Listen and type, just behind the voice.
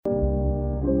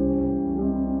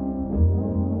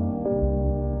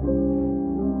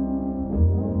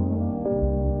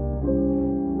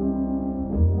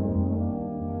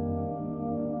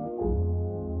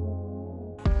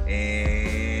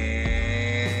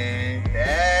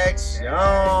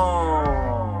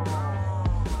on.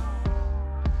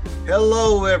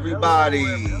 Hello, everybody.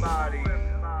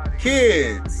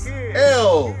 Kids,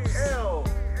 elves,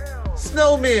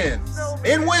 snowmen,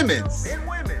 and women's.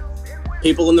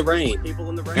 People in the rain. People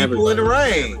in the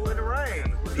rain.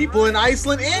 People in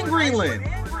Iceland and Greenland.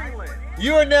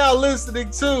 You are now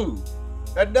listening to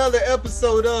another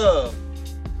episode of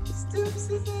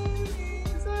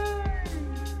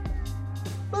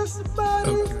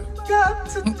Got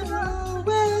to do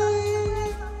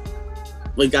it.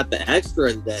 We got the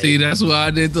extra today. See, that's why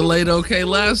I did the late okay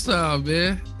last time,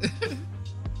 man.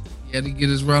 He had to get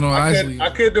his run on Iceland. I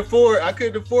couldn't afford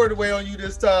to wait on you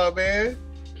this time, man.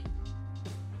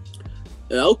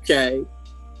 Okay.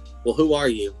 Well, who are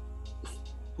you?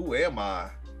 Who am I?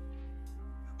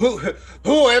 Who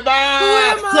am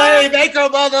I?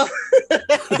 Playmaker, mother.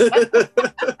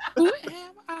 Who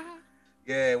am I?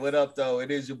 Yeah, what up, though? It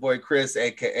is your boy Chris,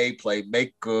 a.k.a.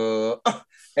 Playmaker,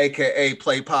 a.k.a.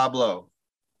 Play Pablo.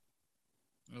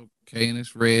 Okay, and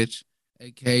it's Reg,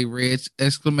 a.k.a. Reg,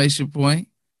 exclamation point,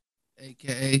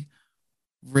 a.k.a.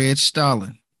 Reg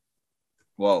Stalin.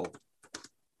 Whoa.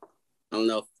 I don't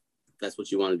know if that's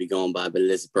what you want to be going by, but it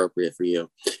is appropriate for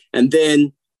you. And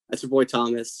then that's your boy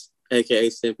Thomas, a.k.a.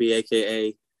 Stimpy,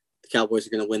 a.k.a. the Cowboys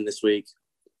are going to win this week.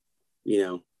 You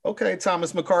know. Okay,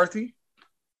 Thomas McCarthy.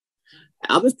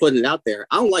 I'm just putting it out there.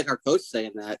 I don't like our coach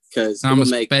saying that because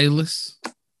Thomas Bayless.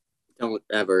 Don't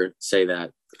ever say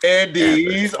that. And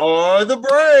these are the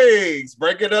breaks.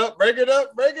 Break it up, break down.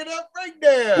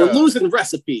 We're losing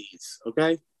recipes,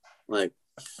 okay?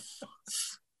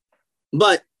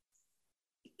 But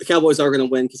the Cowboys are going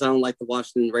to win because I don't like the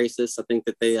Washington racists. I think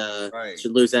that they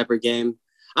should lose every game.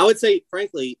 I would say,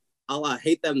 frankly, I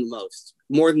hate them the most.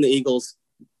 More than the Eagles.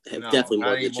 Definitely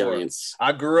more than the Giants.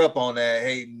 I grew up on that,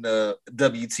 hating the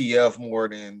WTF more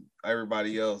than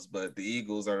everybody else, but the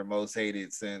Eagles are the most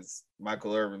hated since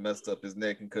Michael Irvin messed up his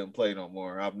neck and couldn't play no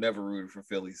more. I've never rooted for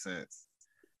Philly since.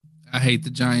 I hate the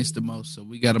Giants the most, so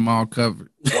we got them all covered.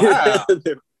 Wow.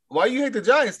 Why you hate the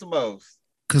Giants the most?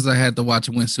 Because I had to watch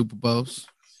them win Super Bowls.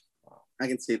 I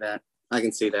can see that.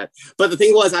 But the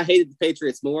thing was, I hated the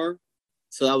Patriots more,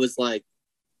 so I was like,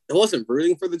 I wasn't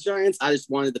rooting for the Giants. I just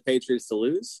wanted the Patriots to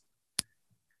lose.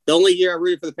 The only year I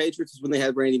rooted for the Patriots was when they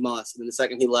had Randy Moss. And then the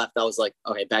second he left, I was like,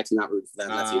 okay, back to not rooting for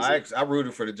them. That's easy. I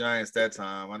rooted for the Giants that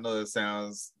time. I know it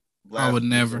sounds I would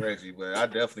never. Reggie, but I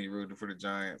definitely rooted for the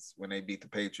Giants when they beat the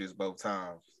Patriots both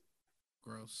times.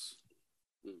 Gross.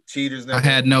 Cheaters. I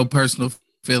had no personal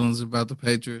feelings about the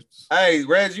Patriots. Hey,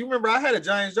 Reg, you remember I had a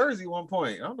Giants jersey at one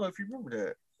point. I don't know if you remember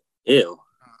that. Ew.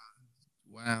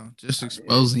 Wow. Just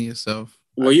exposing yourself.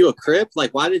 Were you a Crip?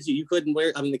 Like, why did you couldn't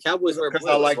wear? I mean, the Cowboys are because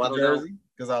I like the jersey.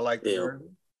 Because I like the jersey.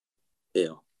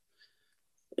 Ew.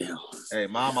 Hey,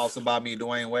 Mom also bought me a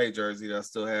Dwayne Wade jersey that I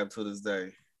still have to this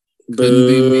day. Couldn't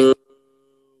be me.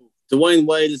 Dwayne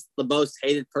Wade is the most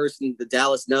hated person the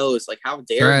Dallas knows. Like, how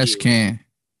dare Trash you? can.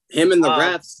 Him and the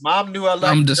refs. Mom knew I liked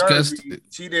I'm the disgusted. Jersey.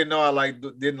 She didn't know I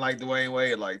didn't like Dwayne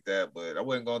Wade like that, but I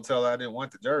wasn't gonna tell her I didn't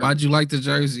want the jersey. Why'd you like the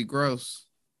jersey? Gross.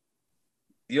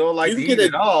 You don't like the Heat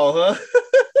at all, huh?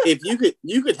 If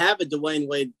you could have a Dwayne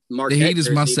Wade Marquette The Heat is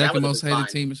my jersey, second most hated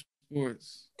team in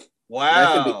sports.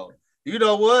 Wow. You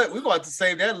know what? We're going to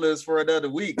save that list for another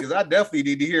week because I definitely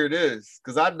need to hear this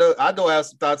because I know I have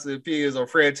some thoughts and opinions on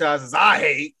franchises I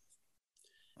hate.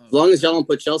 As long as y'all don't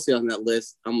put Chelsea on that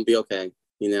list, I'm gonna be okay.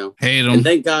 You know, hate them. And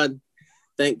thank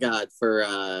God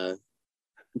for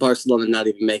Barcelona not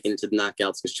even making it to the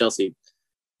knockouts because Chelsea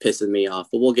pissing me off.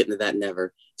 But we'll get into that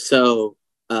never. So.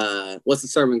 What's the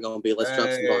sermon going to be? Let's drop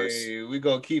some bars. We're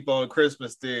going to keep on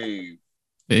Christmas theme.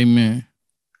 Amen.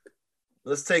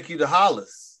 Let's take you to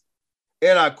Hollis.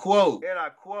 And I quote.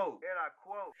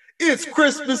 It's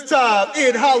Christmas time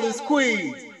in Hollis,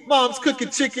 Queens. Mom's cooking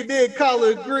chicken and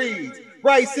collard greens.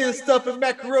 Rice and stuff and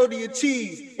macaroni and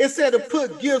cheese. And Santa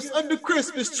put gifts under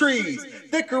Christmas trees.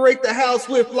 Decorate the house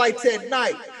with lights at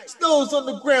night. Snow's on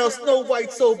the ground, snow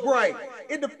white so bright.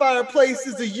 In the fireplace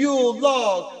is a Yule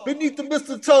log. Beneath the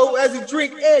mistletoe as we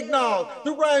drink eggnog.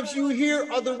 The rhymes you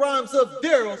hear are the rhymes of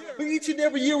Daryl's. But each and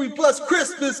every year we bless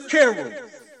Christmas carols.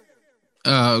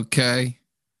 Okay.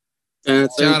 Shout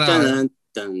out.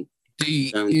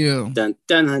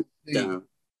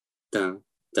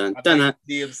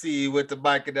 DMC with the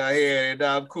mic in our hand, and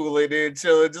I'm cooling and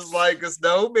chilling just like a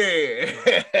snowman.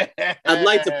 I'd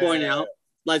like to point out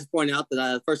that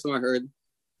the first time I heard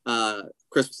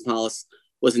Christmas in Hollis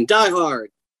was in Die Hard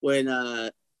when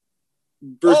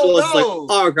Bruce Willis is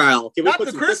like, Argyle. Can we Not put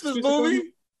the some Christmas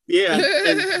movie?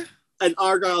 Yeah. And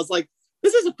Argyle's like,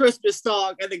 this is a Christmas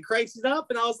song, and then cranks it up,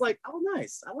 and I was like, oh,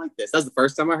 nice. I like this. That's the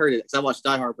first time I heard it, because I watched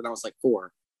Die Hard when I was like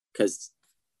 4. because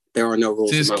there are no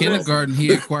rules. Since in my kindergarten,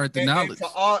 he acquired the And knowledge. to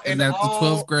After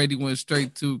 12th grade, he went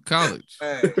straight to college.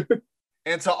 Hey,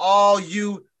 and to all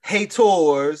you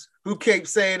haters who keep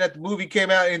saying that the movie came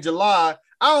out in July,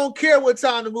 I don't care what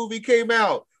time the movie came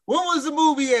out. When was the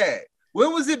movie at?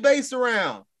 When was it based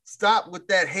around? Stop with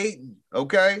that hating,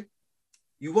 okay?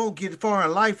 You won't get far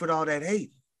in life with all that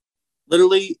hate.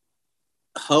 Literally,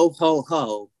 ho, ho,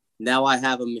 ho. Now I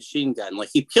have a machine gun. Like,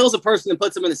 he kills a person and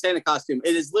puts him in a Santa costume.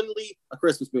 It is literally a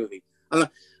Christmas movie. I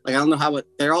don't know how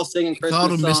they're all singing Christmas Call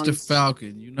him songs. Mr.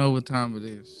 Falcon. You know what time it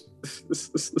is.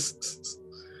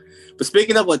 But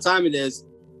speaking of what time it is,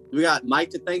 we got Mike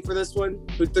to thank for this one.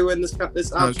 Who threw in this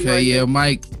option? Okay, right yeah, here?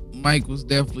 Mike was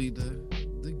definitely the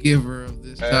giver of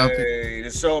this topic. Hey, to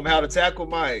show him how to tackle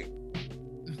Mike.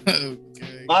 Okay.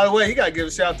 By the way, you gotta give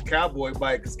a shout out to Cowboy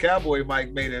Mike, because Cowboy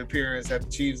Mike made an appearance at the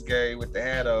Chiefs game with the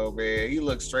hat on, man. He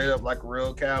looked straight up like a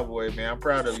real cowboy, man. I'm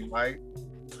proud of you, Mike.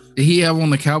 Did he have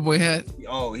on the cowboy hat?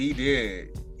 Oh, he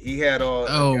did. He had on.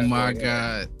 Oh my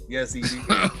God. Yes, he did.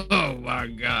 Oh my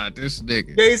God, this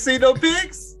nigga. You ain't see no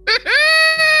pics?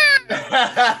 No,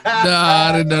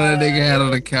 I didn't know that nigga had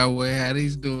on a cowboy hat.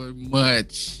 He's doing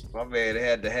much. My man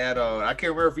had the hat on. I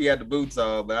can't remember if he had the boots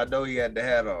on, but I know he had the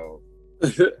hat on.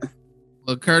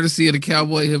 Well, courtesy of the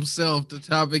cowboy himself, the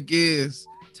topic is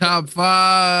top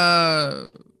 5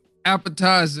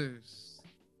 appetizers.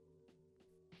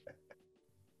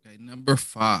 Okay, number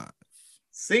 5.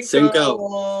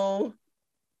 Cinco.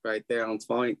 Right there on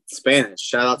point. Spanish.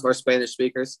 Shout out to our Spanish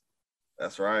speakers.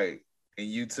 That's right. And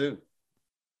you too.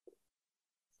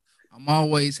 I'm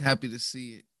always happy to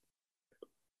see it.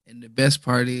 And the best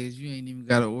part is you ain't even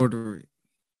got to order it.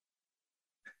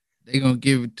 They going to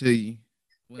give it to you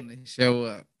when they show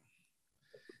up.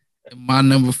 And my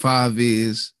number 5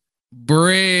 is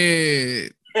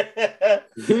bread. I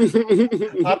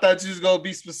thought you was going to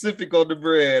be specific on the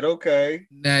bread. Okay.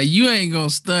 Now, you ain't going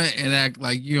to stunt and act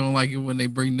like you don't like it when they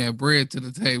bring that bread to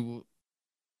the table.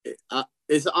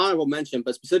 It's an honorable mention,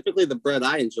 but specifically the bread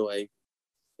I enjoy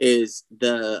is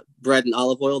the bread and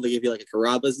olive oil. They give you like a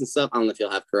Carrabba's and stuff. I don't know if you'll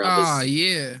have Carrabba's. Oh,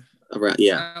 yeah.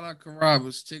 Yeah. I like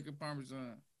Carrabba's, chicken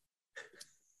parmesan.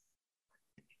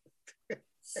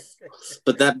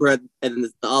 But that bread and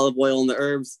the olive oil and the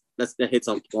herbs, that hits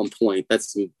on point.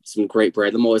 That's some great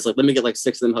bread. I'm always like, let me get like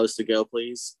 6 of them hosts to go,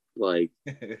 please. Like,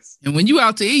 and when you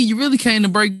out to eat, you really came to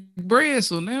break bread.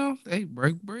 So now they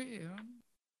break bread.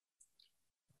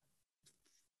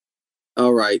 Huh?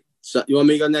 All right. So you want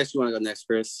me to go next? You want to go next,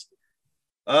 Chris?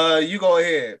 You go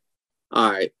ahead. All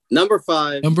right. Number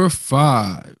 5.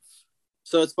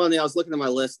 So it's funny. I was looking at my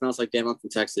list and I was like, damn, I'm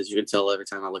from Texas. You can tell every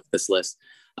time I look at this list.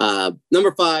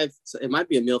 Number 5, so it might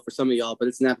be a meal for some of y'all, but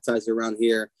it's an appetizer around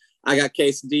here. I got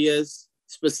quesadillas,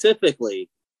 specifically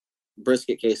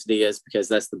brisket quesadillas, because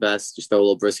that's the best. Just throw a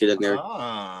little brisket in there.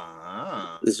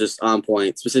 It's just on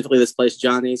point. Specifically this place,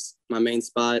 Johnny's, my main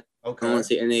spot. Okay. I don't want to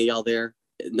see any of y'all there.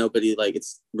 Nobody, like,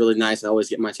 it's really nice. I always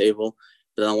get my table,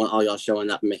 but I don't want all y'all showing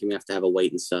up and making me have to have a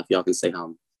wait and stuff. Y'all can stay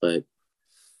home, but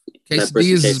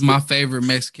quesadillas is my favorite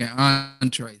Mexican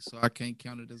entree, so I can't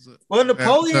count it as a. Well,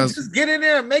 Napoleon, just get in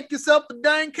there and make yourself a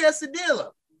dang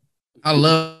quesadilla. I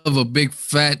love a big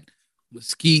fat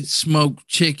mesquite smoked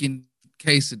chicken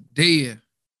quesadilla.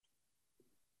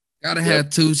 Gotta have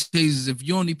 2 cheeses. If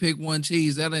you only pick 1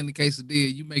 cheese, that ain't a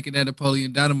quesadilla. You making that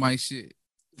Napoleon Dynamite shit.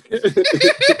 Hey,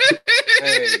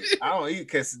 I don't eat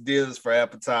quesadillas for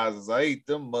appetizers. I eat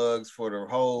them mugs for the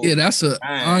whole. Yeah, that's an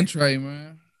entree,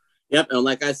 man. Yep, and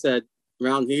like I said,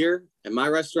 around here at my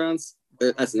restaurants,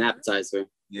 that's an appetizer.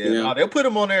 Yeah, you know? They'll put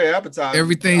them on their appetizer.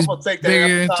 Everything's I'm gonna take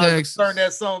bigger in that Texas. turn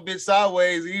that son bitch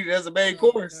sideways, and eat it as a main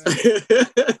course.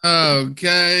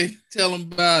 Okay, tell them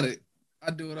about it.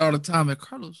 I do it all the time at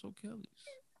Carlos O'Kelly's.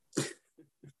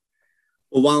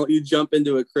 Well, why don't you jump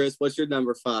into it, Chris? What's your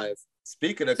number 5?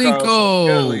 Speaking of Carlos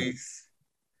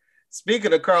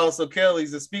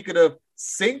O'Kelly's, and speaking of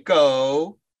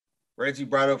Cinco, Reggie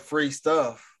brought up free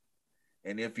stuff.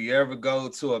 And if you ever go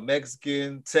to a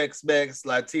Mexican, Tex-Mex,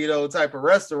 Latino type of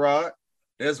restaurant,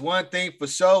 there's 1 thing for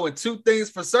sure and 2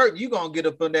 things for certain. You're going to get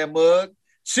up in that mug,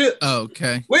 chips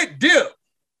with dip,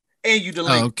 and you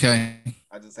delete. Okay.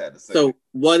 I just had to say. So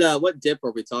what dip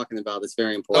are we talking about? It's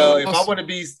very important. If I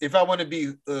want to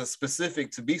be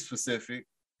specific,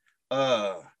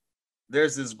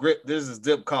 there's this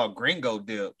dip called Gringo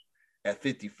Dip at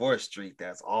 54th Street.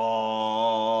 That's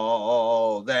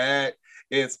all that.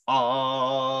 It's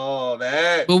all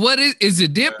that. But what is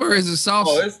it dip or is it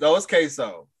salsa? It's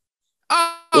queso.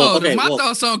 My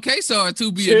thoughts on queso are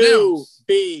to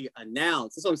be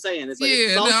announced. That's what I'm saying. It's like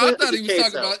I thought he was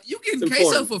talking about you getting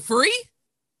queso for free.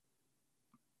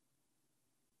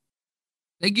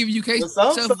 They give you queso With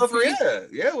some for stuff, free.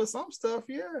 yeah. With some stuff,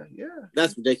 yeah.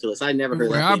 That's ridiculous. I never heard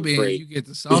Where that I've being been, free. you get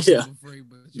the salsa for free,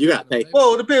 but You got paid.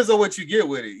 Well, it depends on what you get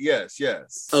with it.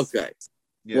 Yes. Okay.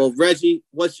 Yeah. Well, Reggie,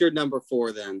 what's your number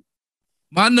 4 then?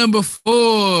 My number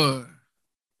 4.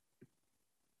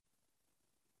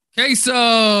 Queso.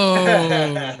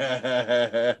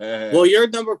 Well, your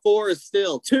number 4 is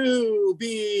still to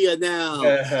be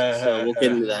announced. So we'll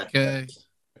get into that. Okay.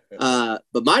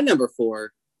 But my number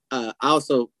 4, I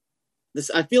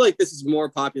feel like this is more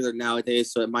popular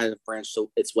nowadays, so it might have branched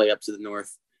its way up to the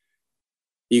north.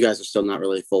 You guys are still not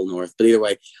really full north, but either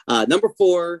way, number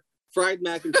 4, fried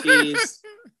mac and cheese,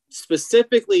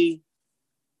 specifically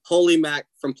Holy Mac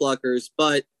from Pluckers,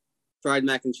 but fried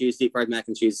mac and cheese, deep fried mac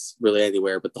and cheese, really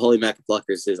anywhere, but the Holy Mac and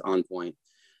Pluckers is on point.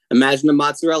 Imagine a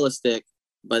mozzarella stick,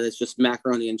 but it's just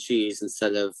macaroni and cheese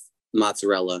instead of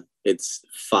mozzarella. It's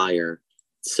fire.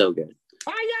 It's so good.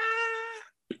 Fire!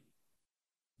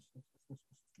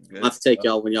 I'll have to take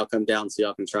y'all when y'all come down so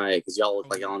y'all can try it because y'all look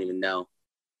like y'all don't even know.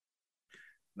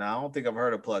 No, I don't think I've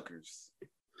heard of Pluckers.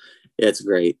 Yeah, it's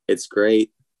great. It's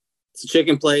a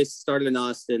chicken place, started in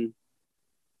Austin.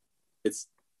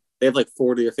 They have like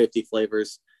 40 or 50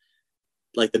 flavors.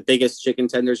 Like the biggest chicken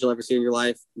tenders you'll ever see in your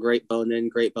life. Great bone in,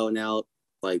 great bone out.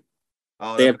 Like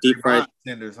they have deep fried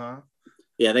tenders, huh?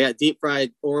 Yeah, they got deep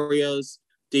fried Oreos,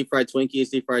 deep fried Twinkies,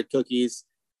 deep fried cookies,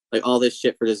 like all this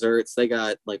shit for desserts. They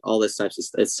got like all this types of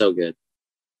stuff. It's so good.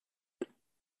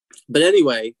 But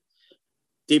anyway,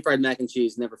 deep fried mac and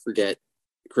cheese, never forget.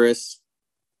 Chris,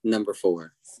 number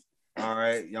 4. All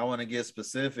right. Y'all want to get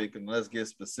specific, and let's get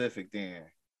specific then.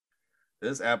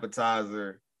 This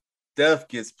appetizer, Def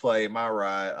gets played in my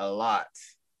ride a lot.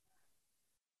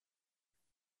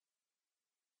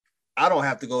 I don't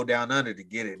have to go down under to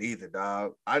get it either,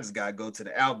 dog. I just got to go to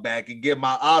the Outback and get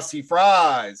my Aussie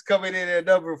fries coming in at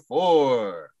number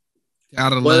 4.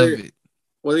 Gotta love it.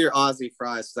 What are your Aussie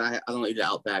fries? I don't eat the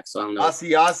Outback, so I don't know.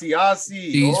 Aussie.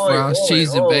 Cheese fries,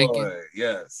 cheese and bacon.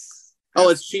 Yes. Oh,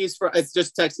 it's cheese fries. It's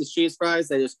just Texas cheese fries.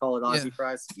 They just call it Aussie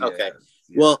fries. Okay.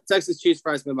 Yeah. Well, Texas cheese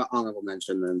fries been my honorable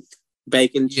mention then.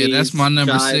 Bacon, cheese. Yeah, that's my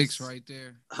number chives, 6 right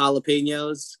there.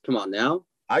 Jalapenos. Come on now.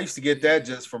 I used to get that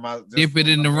just for my. Dip it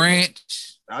in the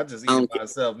ranch. I just eat it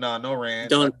myself. No ranch.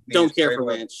 Don't care for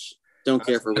ranch. Don't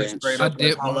care for ranch. Straight up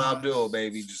like Paula Abdul,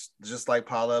 baby. Just like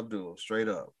Paula Abdul. Straight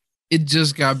up. It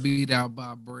just got beat out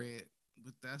by bread.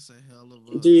 But that's a hell of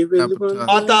a. Do you really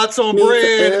my thoughts on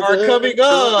bread are coming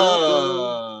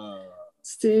up.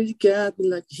 Still you got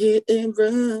me like hit and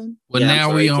run. Well,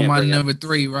 now we on my number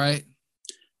 3, right?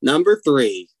 Number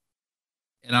 3.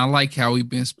 And I like how we've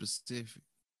been specific.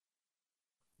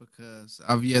 Because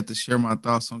I've yet to share my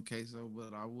thoughts on queso,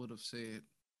 but I would have said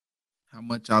how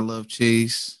much I love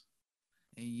cheese.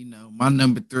 And, my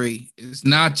number 3 is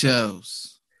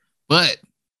nachos, but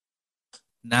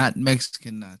not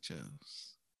Mexican nachos.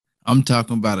 I'm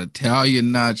talking about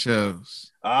Italian nachos.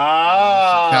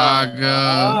 Chicago.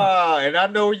 And I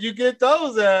know where you get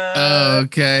those at.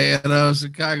 Okay,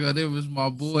 Chicago, there was my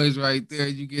boys right there.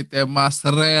 You get that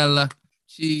mozzarella,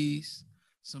 cheese,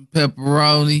 some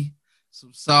pepperoni,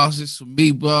 some sausage, some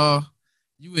meatball.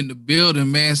 You in the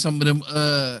building, man. Some of them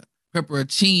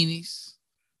pepperoncinis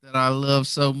that I love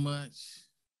so much.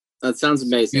 That sounds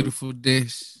amazing. Beautiful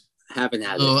dish. Haven't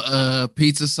had it.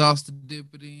 Pizza sauce to dip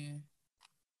it in.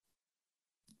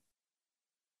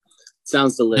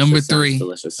 Sounds delicious. Number 3,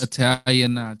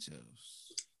 Italian nachos.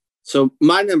 So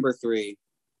my number 3,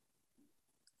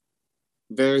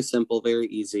 very simple, very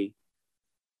easy.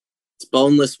 It's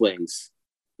boneless wings.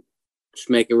 Just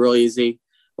make it real easy.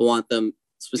 I want them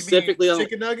specifically on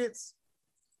chicken nuggets.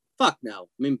 Fuck no,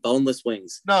 I mean boneless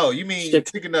wings. No, you mean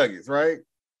chicken nuggets, right?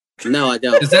 No, I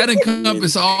don't. Does that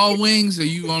encompass all wings, or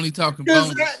you only talking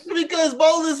boneless? Because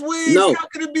boneless wings, how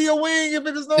could it be a wing if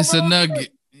it is no? It's a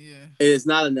nugget. Yeah, it is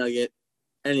not a nugget.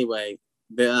 Anyway,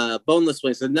 the boneless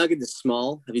wings. The nugget is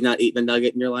small. Have you not eaten a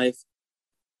nugget in your life?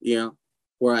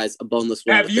 Whereas a boneless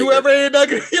wing. Have you ever ate a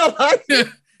nugget in your life?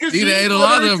 He ate a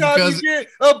lot of them because you get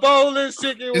a boneless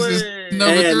chicken wing.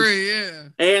 Number 3, yeah.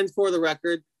 And for the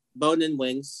record, bone-in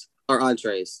wings are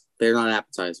entrees. They're not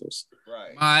appetizers.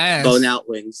 Right. My ass. Bone-out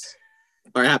wings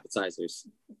are appetizers.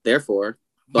 Therefore,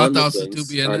 boneless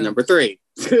wings are number 3.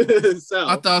 So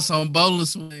I thought some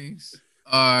boneless wings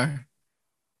are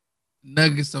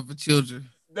nuggets are for children.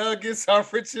 Nuggets are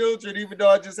for children, even though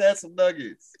I just had some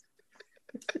nuggets.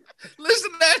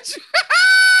 Listen at you.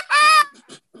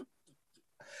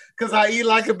 Because I eat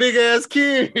like a big ass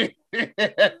kid.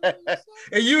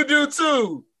 And you do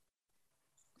too.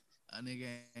 A nigga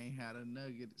ain't had a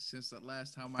nugget since the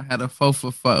last time I had a 4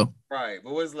 for 4. Right.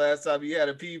 But when's the last time you had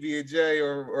a PB&J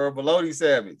or a bologna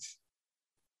sandwich?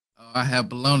 Oh, I had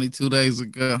bologna 2 days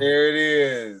ago. There it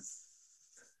is.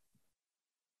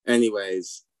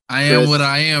 Anyways, I am what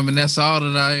I am, and that's all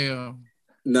that I am.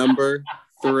 Number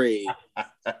 3.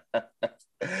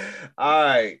 All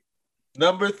right.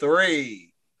 Number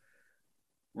 3.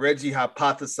 Reggie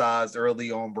hypothesized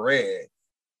early on bread.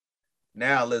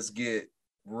 Now let's get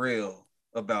real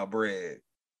about bread.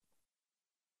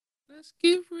 Let's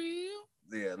get real.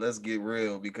 Yeah, let's get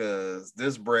real because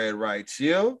this bread right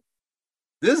here.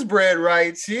 This bread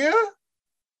right here.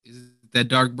 Is it that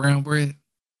dark brown bread?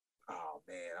 Oh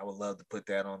man, I would love to put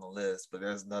that on the list, but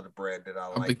there's another bread that I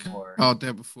I've like been more. called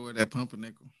that before, that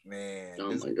pumpernickel. Man,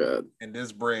 oh my god! And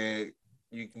this bread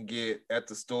you can get at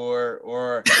the store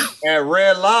or at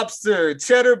Red Lobster.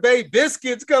 Cheddar Bay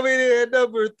biscuits coming in at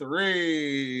number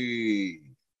 3.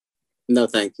 No,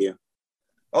 thank you.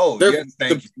 Oh, yes,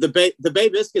 thank you. The Bay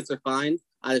biscuits are fine.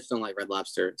 I just don't like Red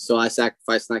Lobster, so I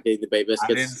sacrificed not getting the Bay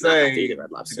biscuits. I didn't say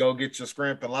Red Lobster. To go get your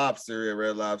scrimp and lobster at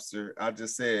Red Lobster. I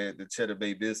just said the Cheddar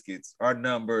Bay biscuits are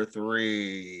number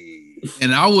 3.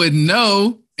 And I wouldn't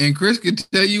know, and Chris could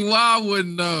tell you why I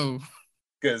wouldn't know.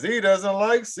 Because he doesn't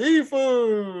like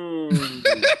seafood.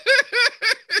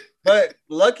 But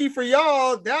lucky for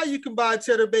y'all, now you can buy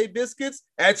Cheddar Bay biscuits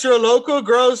at your local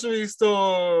grocery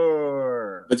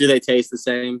store. But do they taste the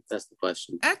same? That's the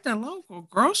question. At the local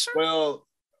grocery? Well,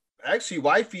 actually,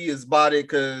 wifey has bought it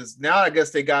because now I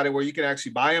guess they got it where you can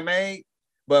actually buy them made.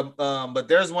 But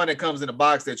there's one that comes in a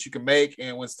box that you can make,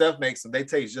 and when Steph makes them, they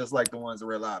taste just like the ones at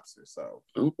Red Lobster. So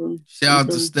shout out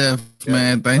to Steph,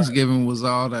 man. Thanksgiving was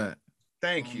all that.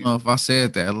 Thank you. I don't know if I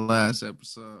said that last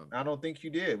episode. I don't think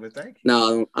you did, but thank you.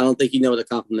 No, I don't think you know what a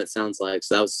compliment sounds like.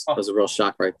 So that was a real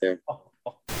shock right there.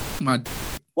 My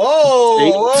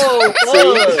whoa,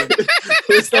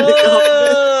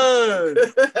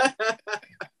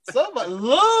 somebody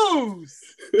lose.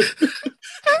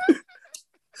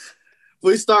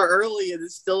 We start early and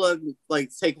it's still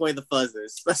take away the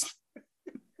fuzzers.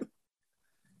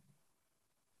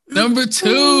 Number 2.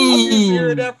 I'm just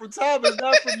hearing that from Thomas,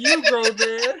 not from you, bro,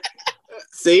 man.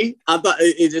 See, I thought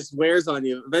it just wears on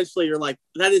you. Eventually, you're like,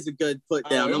 that is a good put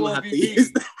down. I'm gonna have to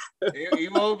use that. It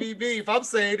won't be beef. I'm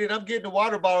saying it. I'm getting the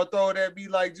water bottle thrown at me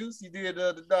like Juicy did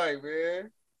the other night,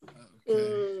 man.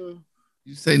 Okay.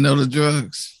 You say no to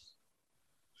drugs.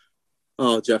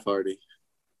 Oh, Jeff Hardy.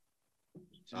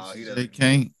 Oh, he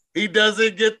can't. He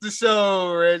doesn't get the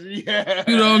show, Reggie.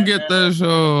 You don't get the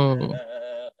show.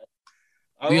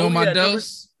 We on my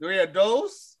dose? We had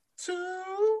dose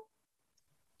 2.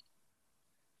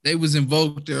 They was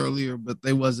invoked earlier, but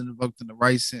they wasn't invoked in the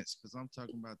right sense because I'm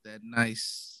talking about that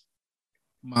nice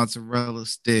mozzarella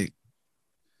stick.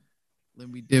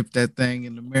 Let me dip that thing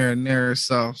in the marinara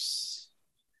sauce.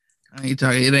 I ain't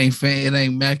talking. It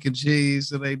ain't mac and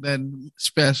cheese. It ain't nothing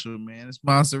special, man. It's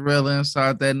mozzarella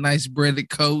inside that nice breaded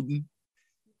coating.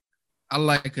 I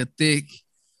like a thick.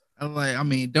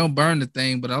 Don't burn the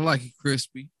thing, but I like it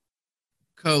crispy.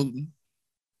 Coating.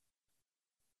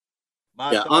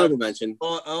 Honorable mention.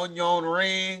 Onion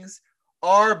rings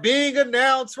are being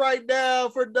announced right now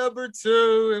for number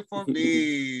 2 and for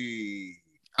me.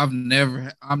 I'm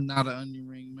not an onion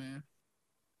ring man.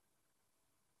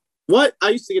 What? I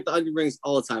used to get the onion rings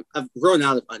all the time. I've grown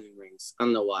out of onion rings. I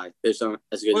don't know why. There's not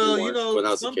as good anymore when I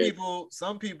was a kid.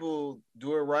 Some people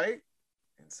do it right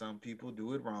and some people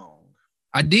do it wrong.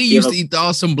 I did used to eat the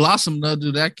Awesome Blossom though.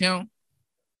 Do that count?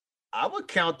 I would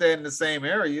count that in the same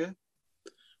area.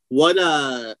 What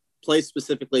place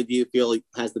specifically do you feel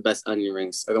has the best onion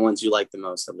rings? Or the ones you like the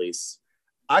most, at least?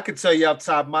 I could tell you off the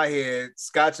top of my head,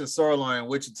 Scotch and Sirloin in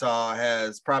Wichita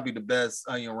has probably the best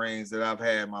onion rings that I've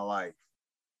had in my life.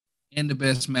 And the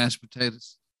best mashed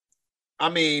potatoes. I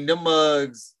mean, them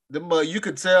mugs, you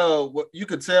could tell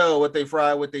what they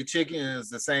fry with their chicken is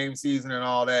the same season and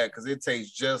all that because it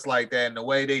tastes just like that. And the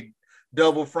way they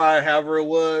double fry, however it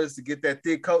was, to get that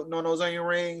thick coating on those onion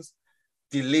rings,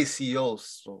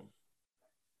 delicioso.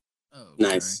 Oh, okay.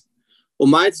 Nice. Well,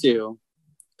 my 2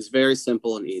 is very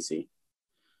simple and easy.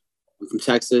 I'm from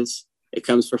Texas. It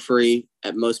comes for free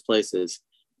at most places,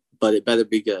 but it better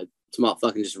be good. It's about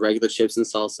fucking just regular chips and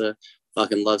salsa.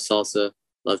 Fucking love salsa,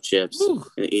 love chips,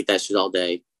 and eat that shit all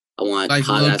day. I want like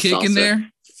hot ass kick salsa in there.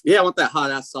 Yeah, I want that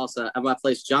hot ass salsa. At my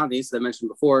place, Johnny's, that I mentioned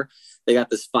before, they got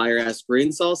this fire ass green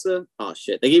salsa. Oh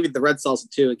shit, they gave you the red salsa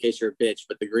too in case you're a bitch,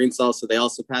 but the green salsa they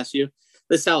also pass you.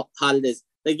 This is how hot it is.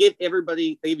 They give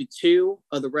you 2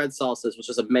 of the red salsas, which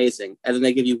is amazing, and then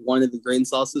they give you 1 of the green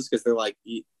salsas because they're like,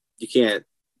 you can't.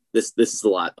 This is a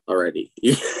lot already.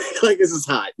 Like this is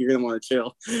hot. You're gonna want to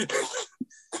chill.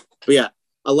 But yeah,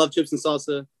 I love chips and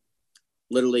salsa.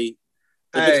 Literally,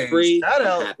 if it's free,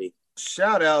 I'm happy.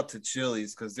 Shout out to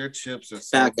Chili's because their chips are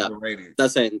so Backup. underrated.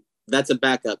 That's a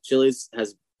backup. Chili's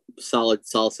has solid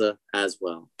salsa as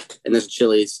well, and there's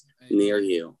Chili's near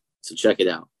you, so check it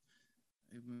out.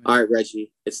 All right,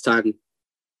 Reggie, it's time.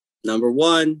 Number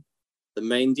one, the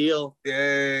main deal.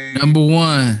 Yay.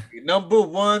 Number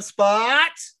one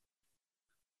spot.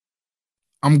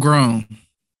 I'm grown.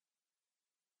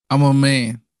 I'm a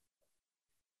man.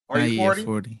 Are Not you 40?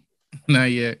 40.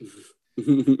 Not yet.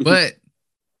 But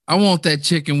I want that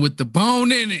chicken with the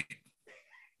bone in it.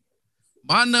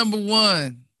 My number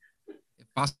one. If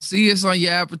I see this on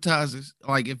your appetizers,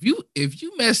 like if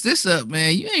you mess this up,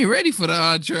 man, you ain't ready for the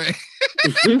entree.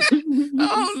 I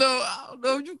don't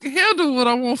know if you can handle what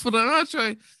I want for the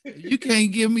entree. You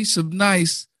can't give me some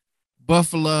nice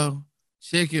buffalo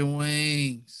chicken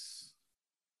wings.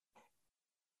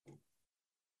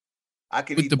 I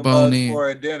could with eat the the bone bugs in. for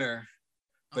a dinner.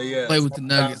 But yeah, play with the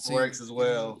nuggets works as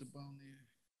well. With the bone in.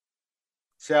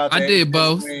 Shout out to I did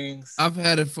both. Wings. I've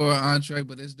had it for an entree,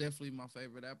 but it's definitely my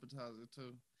favorite appetizer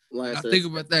too. Like I think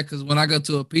about that because when I go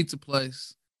to a pizza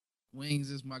place,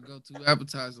 wings is my go-to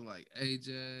appetizer, like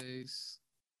AJ's,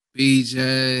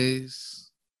 BJ's,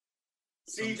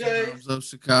 CJ's of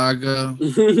Chicago.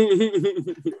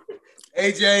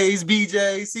 AJ's,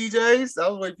 BJ's, CJ's. I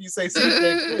was waiting for you to say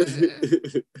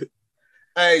CJ's.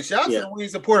 Hey, shout out to the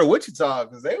Wings of Port of Wichita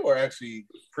because they were actually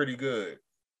pretty good.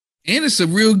 And it's a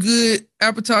real good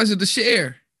appetizer to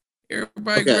share.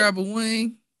 Everybody grab a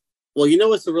wing. Well, you know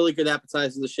what's a really good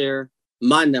appetizer to share?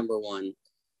 My number one.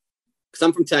 Because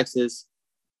I'm from Texas.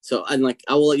 So I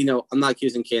will let you know, I'm not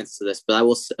accusing Kansas of this, but I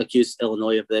will accuse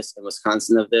Illinois of this and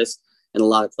Wisconsin of this and a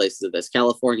lot of places of this.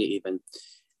 California even.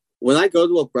 When I go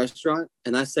to a restaurant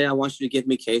and I say I want you to give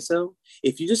me queso,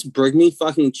 if you just bring me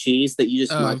fucking cheese that you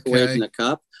just microwave in a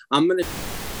cup, I'm going to...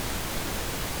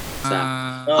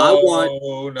 I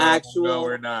want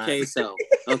actual queso,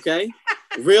 okay?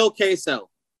 Real queso.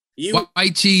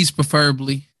 White cheese,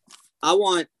 preferably. I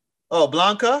want...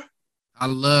 Blanca? I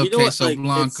love queso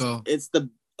blanco. It's the...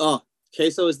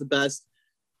 queso is the best.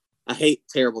 I hate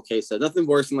terrible queso. Nothing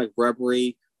worse than like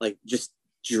rubbery, like just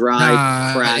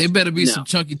dried crack. It better be some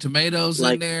chunky tomatoes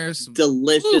in there. Some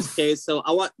delicious queso.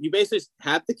 You basically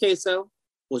have the queso,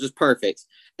 which is perfect.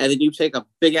 And then you take a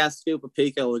big ass scoop of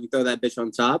pico and you throw that bitch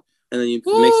on top. And then you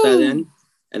mix that in.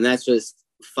 And that's just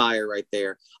fire right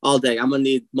there. All day. I'm going to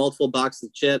need multiple boxes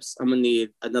of chips. I'm going to need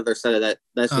another set of that.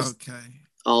 That's just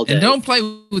all day. And don't play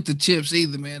with the chips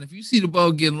either, man. If you see the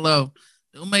bowl getting low,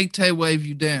 don't make Tay wave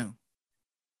you down.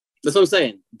 That's what I'm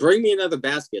saying. Bring me another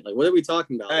basket. Like, what are we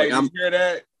talking about? Hey, like, you hear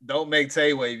that? Don't make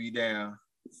Tay wave you down.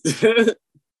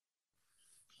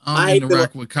 I'm in the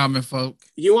rock with common folk.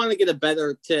 You want to get a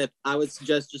better tip, I would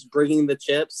suggest just bringing the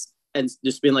chips and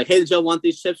just being like, hey, did y'all want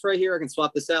these chips right here? I can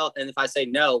swap this out. And if I say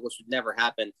no, which would never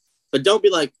happen, but don't be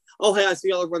like, oh, hey, I see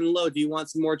y'all are running low. Do you want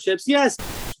some more chips? Yes.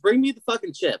 Bring me the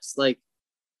fucking chips. Like,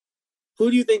 who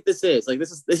do you think this is? Like,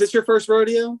 is this your first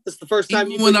rodeo? This is the first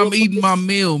time when I'm eating my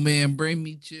meal, man, bring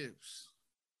me chips.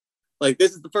 Like,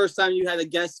 this is the first time you had a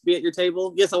guest be at your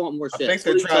table? Yes, I want more chips. I think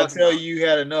they're trying to tell you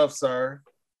had enough, sir.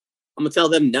 I'm going to tell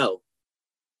them no.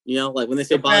 You know, like when they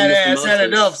say bottomless mimosas. Had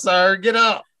enough, sir. Get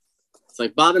up. It's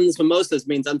like bottomless mimosas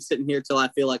means I'm sitting here till I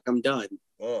feel like I'm done.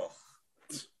 Oh.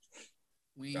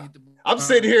 I'm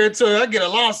sitting here until I get a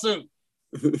lawsuit.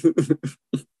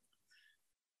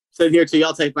 Sitting here till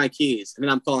y'all take my keys. I mean,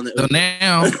 I'm calling it. So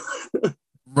now,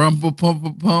 rumble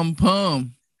pum pum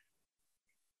pum.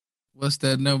 What's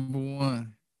that number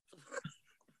one?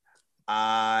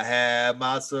 I have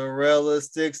mozzarella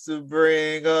sticks to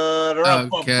bring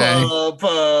on. Okay.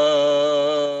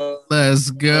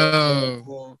 Let's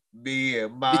go. Me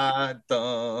and my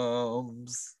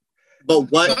thumbs. But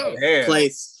what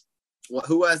place?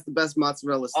 Who has the best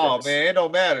mozzarella sticks? Oh man, it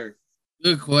don't matter.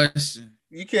 Good question.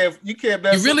 You can't. You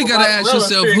really gotta ask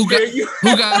yourself who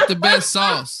got the best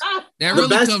sauce. That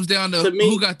really comes down to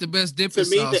who got the best dipping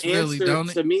sauce.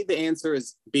 To me, the answer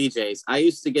is BJ's. I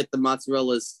used to get the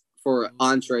mozzarellas for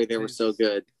entree. They were so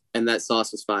good, and that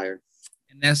sauce was fire.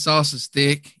 And that sauce is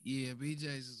thick. Yeah,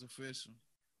 BJ's is official.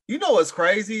 You know what's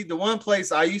crazy? The one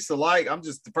place I used to like,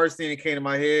 the first thing that came to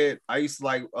my head, I used to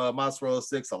like mozzarella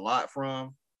sticks a lot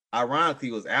from,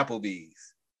 ironically, was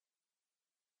Applebee's.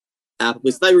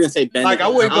 Applebee's. I thought you were gonna say Benedict. Like I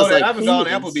wouldn't go there. I haven't gone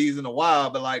to Applebee's in a while,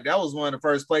 but like that was one of the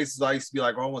first places I used to be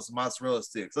like, oh, I want some mozzarella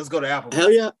sticks. Let's go to Applebee's.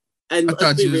 Hell yeah! And I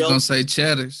thought you was gonna say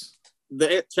Cheddar's.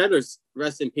 The Cheddar's,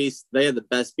 rest in peace. They have the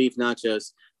best beef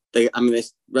nachos.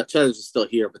 Cheddar's is still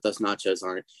here, but those nachos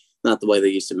aren't not the way they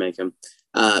used to make them.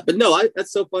 But no,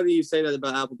 that's so funny you say that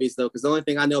about Applebee's though, because the only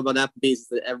thing I know about Applebee's is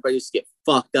that everybody used to get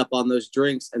fucked up on those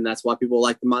drinks, and that's why people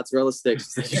like the mozzarella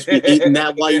sticks. You should be eating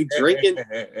that while you drinking.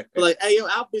 But like, hey, yo,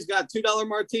 Applebee's got $2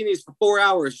 martinis for 4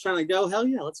 hours. Trying to go? Hell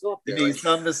yeah, let's go up there. You need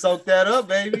something to soak that up,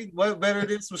 baby. What better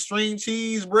than some string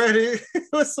cheese breaded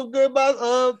with some good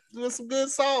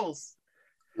sauce?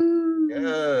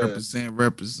 Yeah.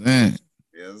 Represent.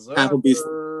 Yes, sir. Applebee's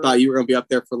thought you were gonna be up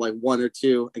there for like 1 or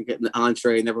 2 and getting the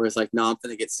entree, and everyone's like, "No, I'm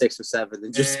gonna get 6 or 7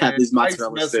 and just have these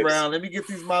mozzarella mess sticks." Around. Let me get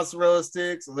these mozzarella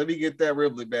sticks. Let me get that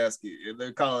Ribley basket, and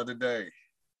then call it a day.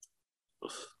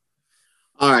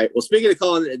 All right. Well, speaking of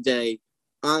calling it a day,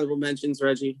 honorable mentions,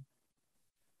 Reggie.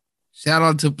 Shout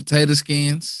out to Potato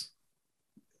Skins.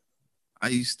 I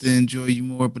used to enjoy you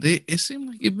more, but it seemed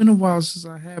like it's been a while since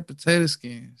I had Potato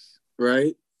Skins.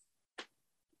 Right?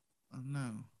 I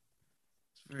know.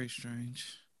 It's very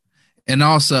strange. And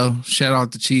also, shout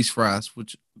out to Cheese Fries,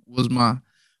 which was my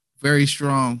very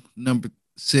strong number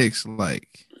 6.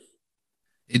 Like,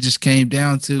 it just came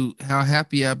down to how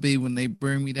happy I be when they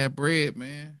bring me that bread,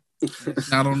 man. It's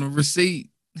not on the receipt.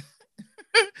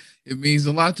 It means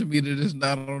a lot to me that it's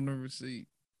not on the receipt.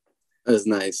 That was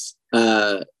nice.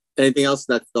 Anything else?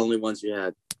 That's the only ones you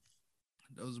had.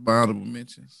 Those are my honorable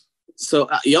mentions. So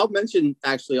y'all mentioned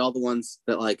actually all the ones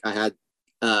that like I had,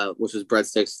 which was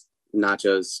breadsticks,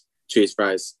 nachos, cheese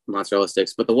fries, mozzarella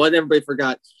sticks. But the one everybody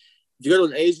forgot, if you go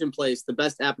to an Asian place, the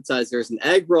best appetizer is an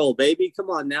egg roll, baby. Come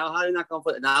on now. How are you not going to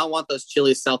put it? Now, I don't want those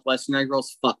Chili's Southwestern egg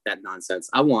rolls. Fuck that nonsense.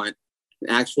 I want an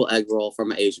actual egg roll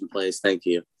from an Asian place. Thank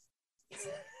you.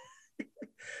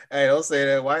 Hey, don't say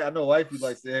that. I know wifey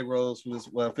likes the egg rolls from this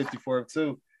 54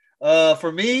 too.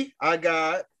 For me, I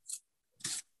got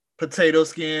potato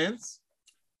skins,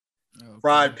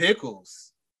 fried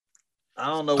pickles. I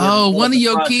don't know. One of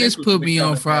your kids put me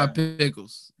on fried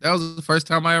pickles. That was the first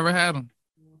time I ever had them.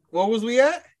 Where was we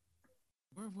at?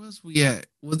 Where was we at?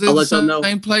 Was it the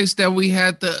same place that we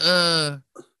had the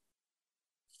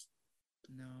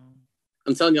No.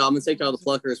 I'm telling y'all, I'm gonna take y'all to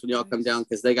Pluckers when y'all come down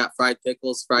because they got fried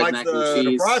pickles, fried mac and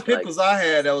cheese. The fried pickles I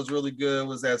had that was really good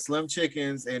was at Slim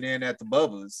Chickens and then at the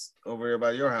Bubba's over there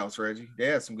by your house, Reggie. They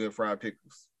had some good fried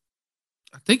pickles.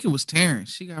 I think it was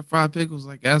Terrence. She got fried pickles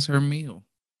like as her meal.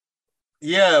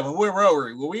 Yeah, but where were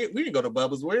we? Well, we didn't go to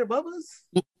Bubba's. Where Bubba's?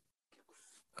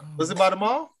 Was it by the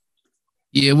mall?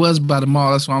 Yeah, it was by the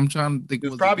mall. That's why I'm trying to think. It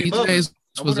was probably Bubba's.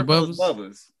 Was it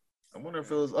Bubba's? I wonder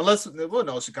if it was, unless it wasn't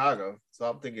old Chicago. So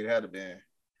I'm thinking it had to been.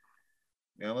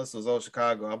 Yeah, unless it was old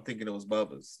Chicago, I'm thinking it was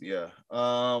Bubba's. Yeah.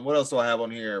 What else do I have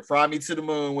on here? Fry Me to the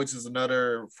Moon, which is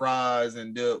another fries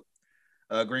and dip,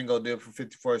 gringo dip from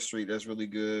 54th Street. That's really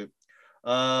good.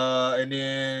 And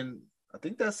then I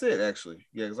think that's it, actually.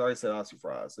 Yeah, because I already said Aussie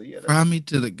fries. So yeah. Fry me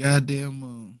to the goddamn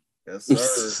moon. Yes,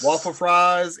 sir. Waffle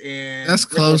fries and that's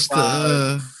close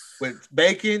to with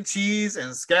bacon, cheese,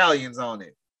 and scallions on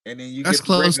it. And then you that's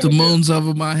close to moons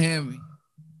over Miami.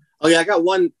 Oh yeah, I got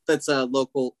one that's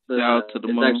local. Out to the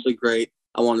it's moon. Actually great.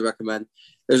 I want to recommend.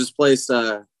 There's this place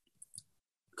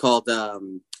called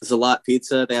Zalat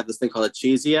Pizza. They have this thing called a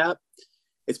cheesy app.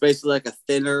 It's basically like a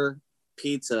thinner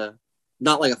pizza,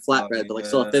 not like a flatbread, but like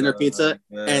still a thinner pizza.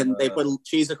 And they put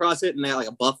cheese across it, and they have like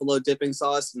a buffalo dipping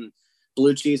sauce and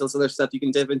blue cheese, all this other stuff you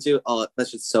can dip into. Oh,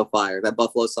 that's just so fire. That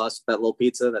buffalo sauce, that little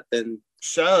pizza, that thin.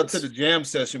 Shout out to the Jam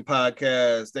Session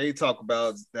podcast. They talk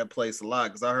about that place a lot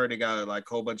because I heard they got like a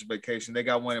whole bunch of vacation. They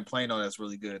got one in Plano that's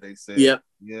really good. They said, "Yep,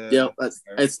 yeah,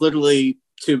 it's literally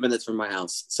 2 minutes from my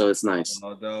house, so it's nice."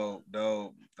 Oh,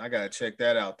 dope. I gotta check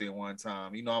that out there one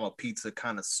time. You know, I'm a pizza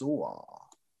connoisseur.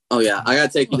 Oh yeah, I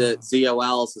gotta take you to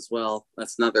ZOL's as well.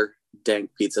 That's another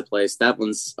dank pizza place. That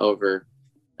one's over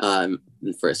in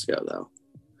Frisco though.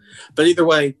 But either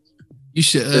way, you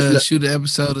should shoot an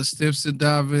episode of Stimson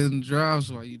Diving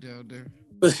Drives while you down there.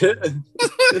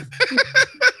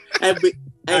 I'm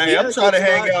trying to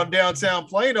hang out downtown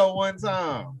Plano one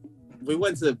time. We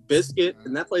went to Biscuit,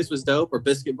 and that place was dope, or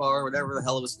Biscuit Bar, whatever the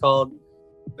hell it was called.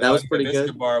 That was pretty good.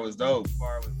 Biscuit Bar was dope.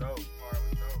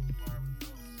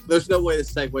 There's no way to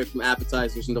segue from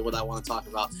appetizers into what I want to talk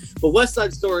about. But West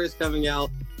Side Story is coming out,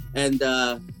 and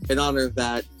in honor of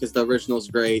that, because the original is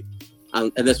great,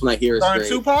 and this one I hear is great.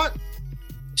 Tupac?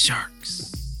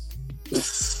 Sharks.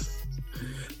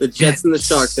 The Jets and the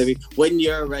Sharks, baby. When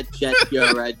you're a red jet, you're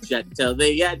a red jet. Till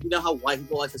the end. You know how white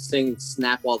people like to sing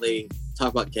Snap while they talk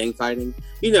about gang fighting?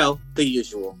 You know, the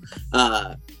usual.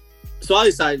 So I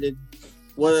decided,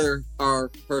 what are our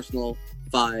personal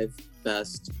 5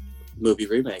 best movie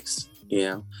remakes? You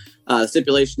know, the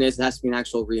stipulation is it has to be an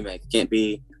actual remake. It can't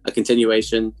be a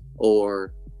continuation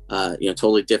or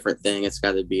totally different thing. It's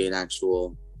got to be an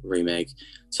actual remake.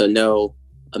 So no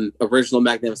original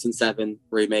Magnificent Seven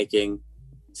remaking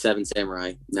Seven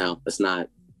Samurai. No, that's not.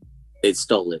 It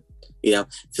stole it. You know,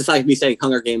 it's just like me saying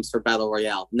Hunger Games for Battle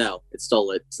Royale. No, it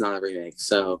stole it. It's not a remake.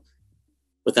 So,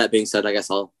 with that being said, I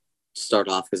guess I'll start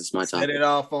off because it's my topic. Set it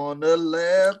off on the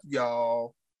left,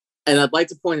 y'all. And I'd like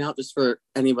to point out, just for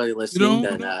anybody listening,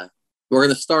 that we're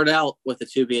going to start out with a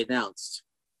to be announced,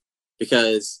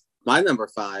 because my number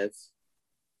 5,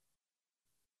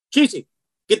 Chi-Chi,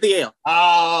 get the ale.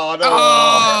 Oh, no.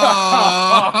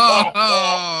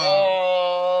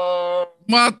 Oh.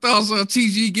 My thoughts on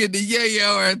Chi-Chi getting the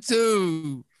yayo are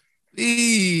too.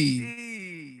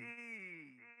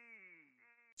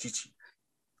 Chi-Chi,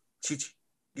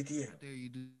 get the ale. How dare you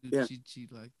do Chi-Chi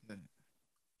like that?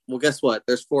 Well, guess what?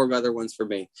 There's 4 other ones for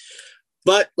me.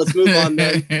 But let's move on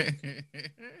then.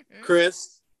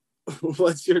 Chris,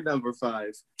 what's your number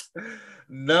 5?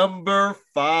 Number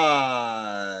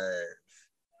 5.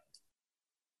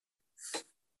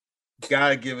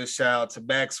 Gotta give a shout out to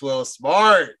Maxwell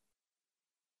Smart.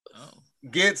 Oh.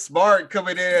 Get Smart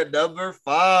coming in at number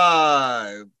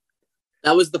 5.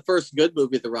 That was the first good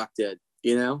movie The Rock did,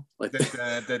 you know? Like Shout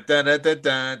out to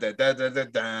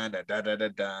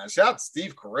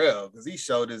Steve Carell, because he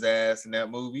showed his ass in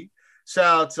that movie.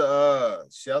 Shout out to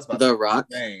The Rock.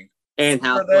 Anne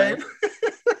Hathaway.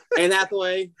 Anne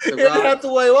Hathaway. The Rock. Anne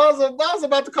Hathaway. I was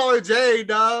about to call her Jane,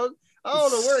 dog. I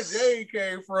don't know where Jane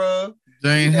came from.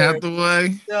 Jane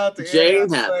Hathaway. Shout out to Jane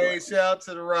Anne Hathaway. Shout out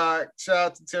to The Rock. Shout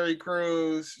out to Terry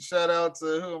Crews. Shout out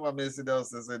to who am I missing else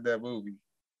that's in that movie?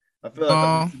 I feel like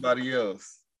I missed somebody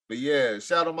else. But yeah,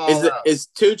 shout them all out. Is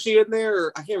Tucci in there?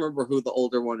 Or I can't remember who the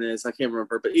older one is. I can't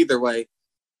remember. But either way,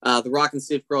 The Rock and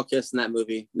Steve Carell kiss in that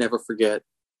movie. Never forget.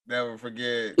 Never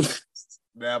forget.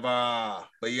 Never.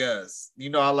 But yes, you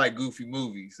know I like goofy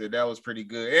movies, so that was pretty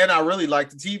good. And I really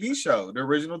liked the TV show, the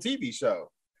original TV show.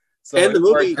 So and the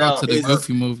movie out to the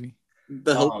goofy movie.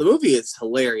 The movie is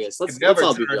hilarious. Let's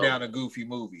all be turn down a goofy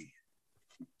movie.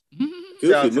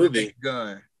 Goofy movie.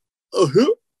 Gun.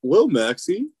 Well,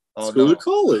 Maxie, school to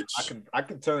college. I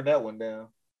can turn that one down.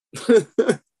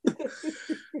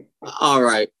 All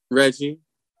right, Reggie,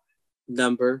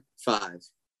 number 5.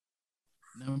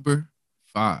 Number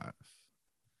 5.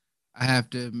 I have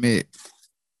to admit,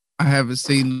 I haven't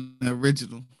seen the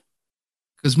original,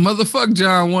 because motherfuck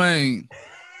John Wayne.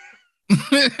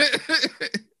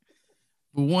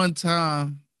 But one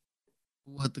time,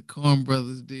 what the Coen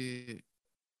Brothers did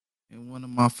in one of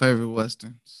my favorite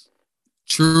Westerns,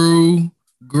 True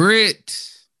Grit.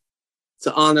 It's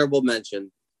an honorable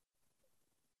mention.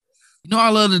 You know, I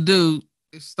love the dude.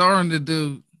 It's starring the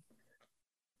dude.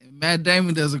 And Matt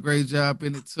Damon does a great job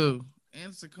in it too.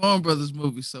 And it's a Coen Brothers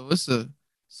movie, so it's a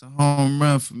home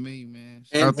run for me, man.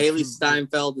 And Haley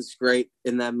Steinfeld is great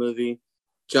in that movie.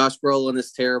 Josh Brolin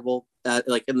is terrible,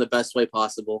 like in the best way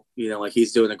possible. You know, like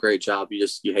he's doing a great job. You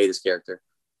hate his character.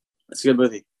 It's a good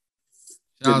movie.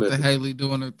 Shout out to Haley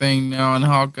doing her thing now in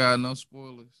Hawkeye. No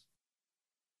spoilers.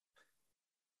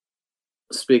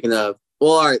 Speaking of,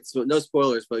 well, all right, so no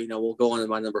spoilers, but we'll go on to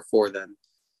my number 4 then.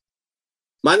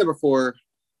 My number 4,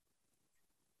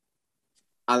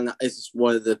 I don't know, it's just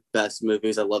one of the best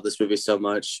movies. I love this movie so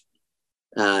much.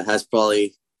 It has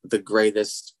probably the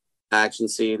greatest action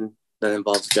scene that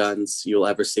involves guns you'll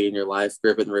ever see in your life.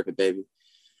 Grip it and rip it, baby.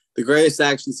 The greatest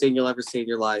action scene you'll ever see in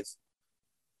your life.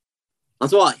 I'm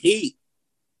talking about Heat.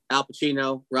 Al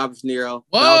Pacino, Robert De Niro,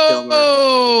 Val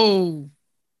Kilmer.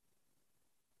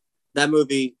 That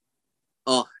movie,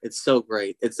 oh, it's so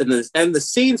great. It's in this, and the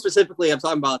scene specifically I'm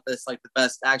talking about, this like the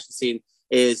best action scene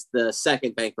is the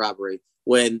second bank robbery,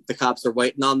 when the cops are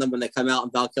waiting on them when they come out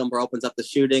and Val Kilmer opens up the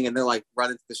shooting and they're like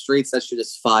running through the streets. That shit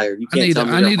is fired. You can't tell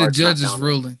me. I need a judge's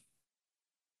ruling.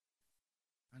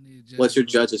 What's your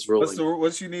judge's ruling?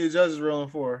 What's you need a judge's ruling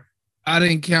for? I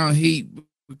didn't count Heat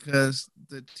because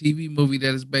the TV movie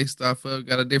that is based off of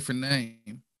got a different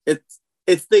name. It's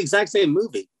the exact same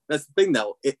movie. That's the thing,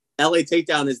 though. LA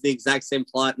Takedown is the exact same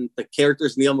plot, and the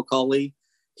character's Neil McCauley.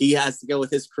 He has to go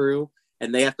with his crew,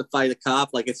 and they have to fight a cop.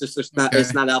 Like it's not. Okay.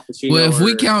 It's not Al Pacino. Well, if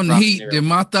we count Heat, then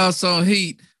my thoughts on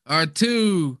Heat are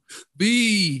to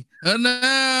be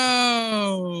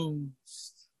announced.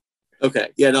 Okay,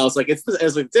 yeah, no, it's like it's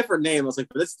a different name. I was like,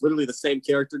 but it's literally the same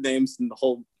character names and the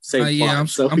whole same plot. Yeah, I'm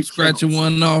scratching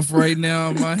one off right now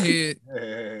in my head.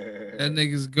 That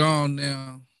nigga's gone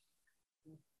now.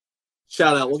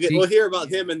 Shout out. We'll hear about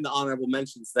him in the honorable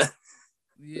mentions then.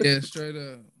 Yeah, straight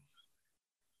up.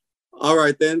 All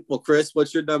right then. Well, Chris,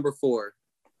 what's your number 4?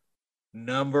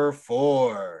 Number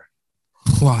 4.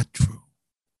 Quattro.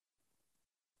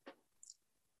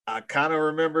 I kind of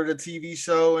remember the TV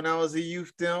show when I was a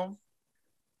youth.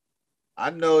 I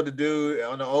know the dude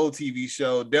on the old TV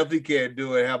show definitely can't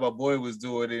do it how my boy was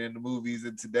doing it in the movies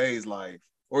in today's life,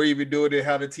 or even doing it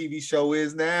how the TV show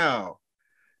is now.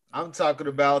 I'm talking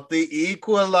about The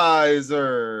Equalizer.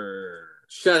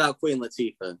 Shout out Queen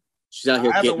Latifah. She's out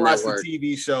here I haven't getting that watched work. the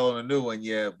TV show on the new one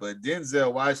yet, but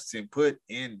Denzel Washington put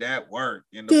in that work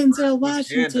in the Denzel first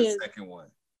Washington. and the second one.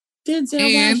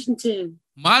 Denzel Washington.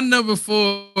 My number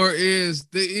 4 is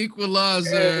The Equalizer.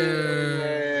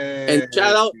 Hey. And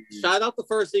shout out the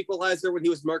first Equalizer when he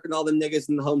was murking all the niggas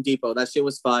in the Home Depot. That shit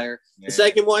was fire. Yeah. The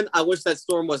second one, I wish that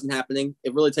storm wasn't happening.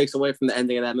 It really takes away from the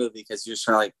ending of that movie because you're just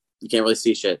trying to, like, you can't really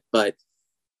see shit. But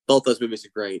both those movies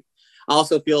are great. I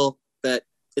also feel that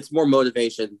it's more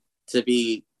motivation to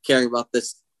be caring about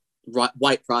this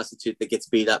white prostitute that gets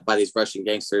beat up by these Russian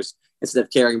gangsters instead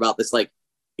of caring about this, like,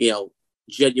 you know,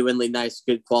 genuinely nice,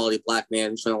 good quality black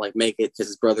man trying to, like, make it because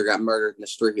his brother got murdered in the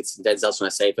streets and Denzel's trying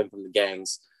to save him from the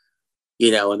gangs,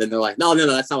 you know. And then they're like, no,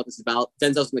 that's not what this is about.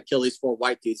 Denzel's going to kill these 4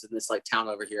 white dudes in this, like, town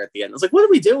over here at the end. I was like, what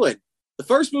are we doing? The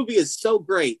first movie is so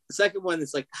great. The second one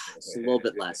is like, it's a little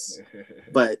bit less.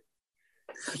 But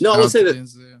no, I will say that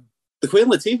the Queen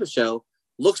Latifah show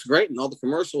looks great in all the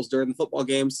commercials during the football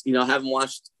games. You know, I haven't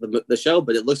watched the show,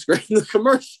 but it looks great in the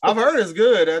commercials. I've heard it's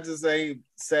good. I just ain't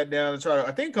sat down and tried to.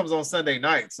 I think it comes on Sunday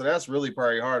night, so that's really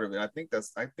probably hard of it. I think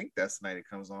that's the night it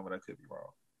comes on, but I could be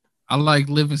wrong. I like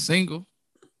Living Single.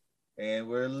 And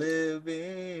we're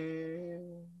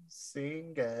living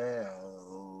single.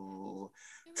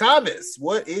 Thomas,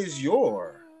 what is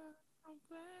your?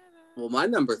 Well, my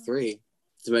number 3,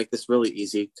 to make this really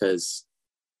easy, because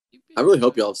I really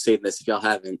hope y'all have seen this. If y'all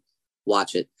haven't,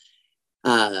 watch it.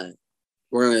 I'm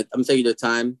gonna take you to a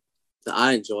time that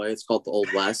I enjoy. It's called The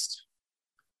Old West.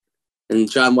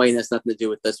 And John Wayne has nothing to do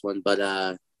with this one,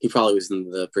 but he probably was in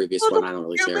the previous one. I don't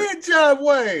really care. Give me John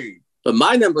Wayne. But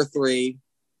my number 3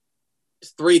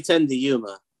 is 3:10 to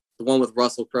Yuma, the one with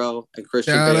Russell Crowe and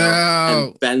Christian Bale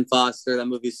and Ben Foster. That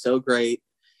movie is so great.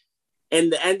 And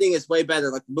the ending is way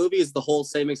better. Like, the movie is the whole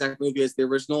same exact movie as the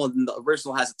original, and the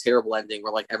original has a terrible ending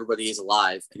where, like, everybody is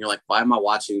alive, and you're like, why am I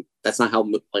watching? That's not how,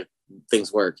 like,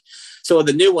 things work. So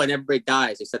the new one, everybody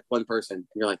dies except one person, and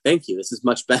you're like, thank you, this is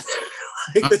much better.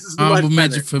 Like, this is much better.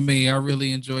 Mention for me. I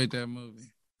really enjoyed that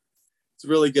movie. It's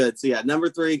really good. So yeah, number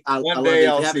 3. I love it. If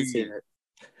you haven't seen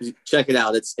it, check it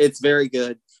out. It's very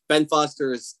good. Ben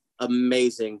Foster is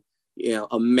amazing. You know,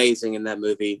 amazing in that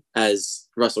movie as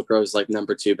Russell Crowe's, like,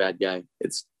 number 2 bad guy.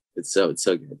 It's so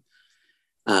good.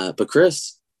 But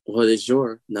Chris, what is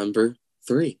your number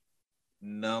 3?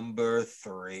 Number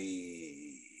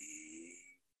 3.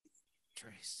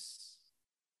 Trace.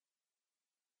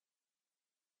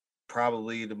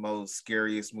 Probably the most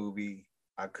scariest movie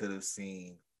I could have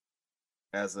seen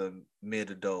as a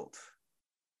mid-adult.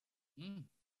 And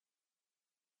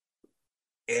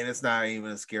it's not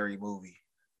even a scary movie.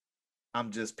 I'm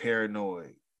just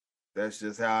paranoid. That's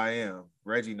just how I am.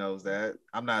 Reggie knows that.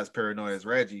 I'm not as paranoid as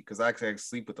Reggie because I can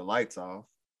sleep with the lights off.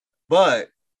 But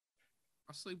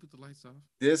I sleep with the lights off.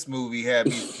 This movie had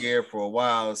me scared for a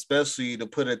while, especially to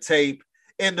put a tape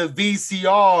in the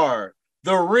VCR.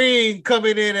 The Ring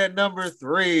coming in at number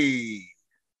 3.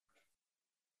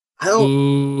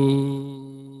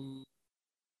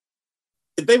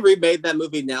 If they remade that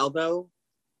movie now, though,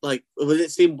 like, would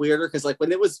it seem weirder? Because, like,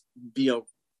 when it was, you know,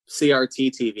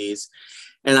 CRT TVs,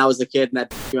 and I was a kid and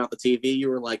that came out the TV, you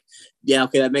were like, yeah,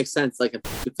 okay, that makes sense. Like, it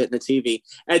could fit in the TV.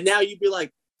 And now you'd be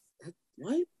like,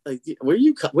 what? Like, where are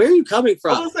you coming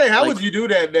from? I was gonna say, how would you do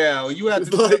that now? You have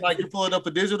to do like you're pulling up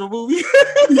a digital movie.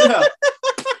 Yeah.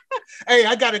 Hey,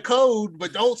 I got a code,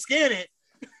 but don't scan it.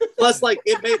 Plus, like,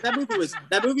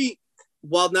 that movie,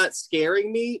 while not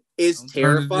scaring me, is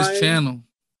terrifying. This channel.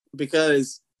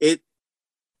 Because it,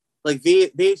 like,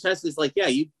 VHS is like, yeah,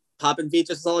 you pop in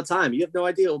VHS all the time. You have no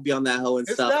idea what will be on that hoe and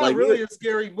stuff. It's not like, really a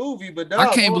scary movie, but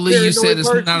I can't believe you said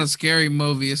it's not a scary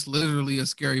movie. It's literally a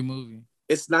scary movie.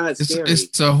 It's not scary.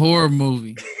 It's a horror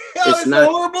movie. It's not a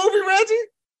horror movie, Reggie.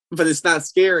 But it's not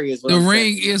scary. The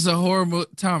Ring is a horror movie.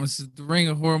 Thomas, is The Ring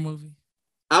a horror movie?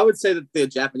 I would say that the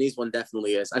Japanese one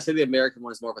definitely is. I say the American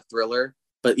one is more of a thriller,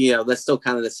 but, you know, that's still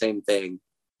kind of the same thing.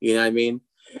 You know what I mean?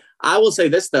 I will say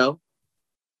this, though.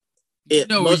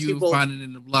 Most people find it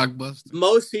in the Blockbuster.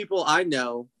 Most people I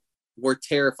know were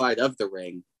terrified of The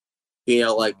Ring. You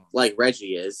know, like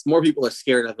Reggie is. More people are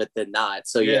scared of it than not.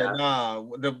 So yeah. Nah.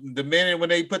 The minute when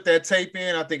they put that tape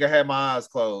in, I think I had my eyes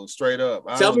closed straight up.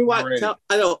 Tell me why.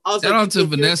 I know. I was shout out to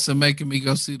Vanessa making me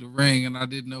go see The Ring, and I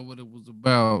didn't know what it was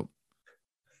about.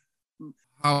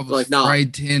 I was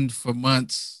frightened for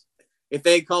months. If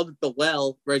they had called it The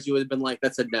Well, Reggie would have been like,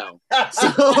 "That's a no."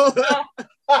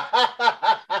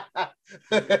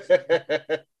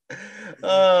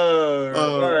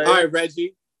 All right,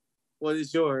 Reggie. What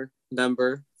is your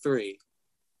number 3?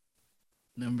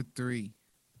 Number 3.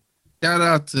 Shout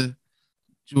out to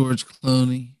George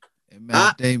Clooney and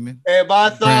Matt Damon. And my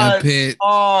Brad thoughts Pitt.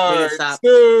 are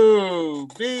to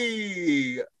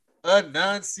be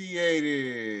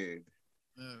enunciated.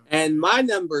 And my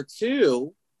number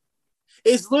 2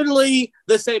 is literally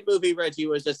the same movie Reggie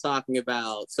was just talking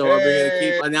about. So are we going to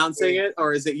keep announcing it,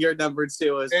 or is it your number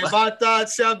 2 as well? And my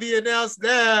thoughts shall be announced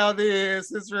now.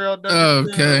 This is real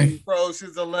number 2 for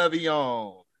Ocean's 11.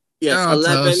 Yes,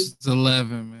 11.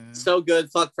 11, man. So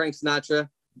good. Fuck Frank Sinatra.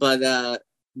 But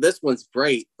this one's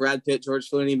great. Brad Pitt, George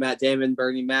Clooney, Matt Damon,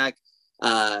 Bernie Mac.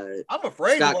 I'm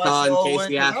afraid Scott to watch Conn, the old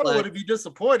Casey one. I don't Affleck. want to be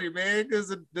disappointed, man, because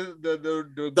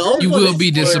the old you one will be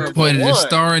disappointed. It's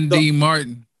starring D.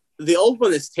 Martin. The old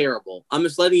one is terrible. I'm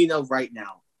just letting you know right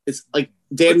now. It's like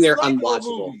damn near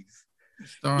unwatchable.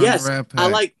 Yes, I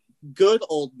like good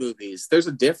old movies. There's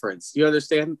a difference. You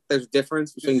understand? There's a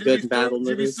difference between good and bad old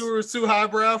movies. Jimmy Stewart's too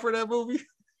highbrow for that movie.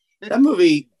 That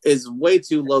movie is way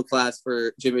too low class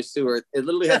for Jimmy Stewart. It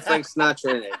literally had Frank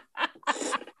Sinatra in it.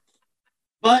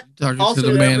 But talking also, to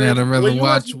the man that I'd rather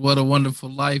watch What a Wonderful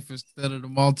Life instead of the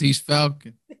Maltese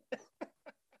Falcon.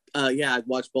 Yeah, I'd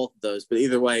watch both of those. But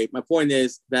either way, my point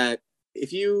is that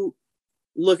if you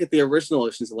look at the original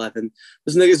Ocean's 11,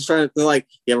 those niggas are they're like,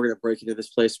 yeah, we're going to break into this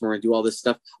place. We're going to do all this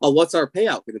stuff. Oh, what's our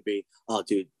payout going to be? Oh,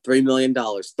 dude, $3 million.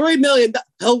 $3 million.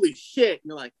 Holy shit. And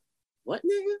you're like, what,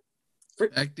 nigga?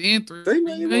 Back then, $3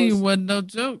 million wasn't no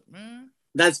joke, man.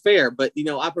 That's fair, but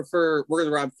I prefer we're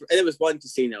gonna rob. And it was one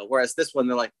casino, whereas this one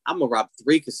they're like, I'm gonna rob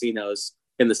 3 casinos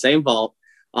in the same vault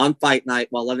on fight night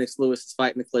while Lennox Lewis is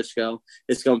fighting the Klitschko.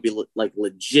 It's gonna be like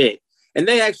legit. And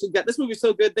they actually got this movie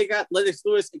so good they got Lennox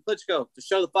Lewis and Klitschko to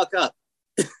show the fuck up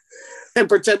and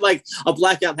pretend like a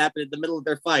blackout happened in the middle of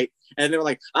their fight, and they were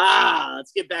like,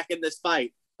 let's get back in this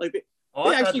fight. Like they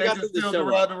actually got them to show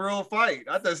around the real fight.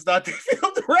 I just thought they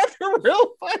filmed around the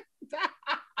real fight.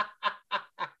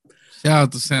 Shout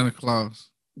out to Santa Claus.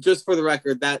 Just for the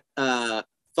record, that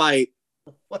fight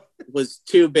was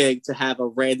too big to have a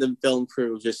random film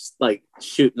crew just like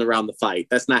shooting around the fight.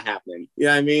 That's not happening. You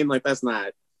know what I mean? Like that's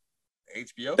not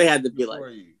HBO. They had to be like,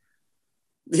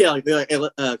 yeah, like they're like, hey,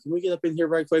 can we get up in here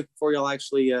right quick before y'all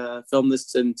actually film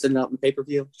this and send it out in the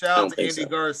pay-per-view? Shout out to Andy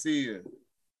Garcia.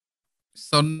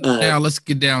 So now let's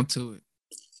get down to it.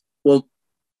 Well,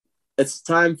 it's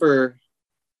time for.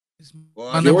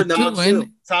 Your number 2.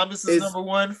 Thomas is number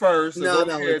 1 first. So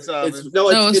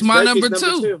it's my number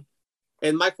 2.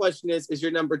 And my question is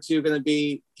your number 2 going to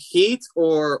be Heat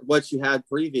or what you had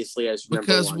previously as your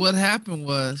number 1? Because what happened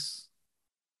was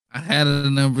I had a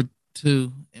number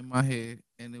 2 in my head,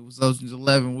 and it was Ocean's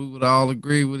 11. We would all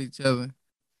agree with each other,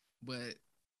 but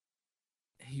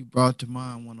he brought to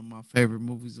mind one of my favorite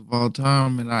movies of all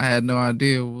time, and I had no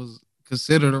idea it was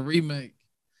considered a remake.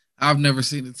 I've never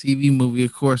seen a TV movie,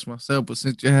 of course, myself, but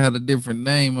since you had a different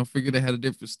name, I figured it had a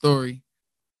different story.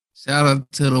 Shout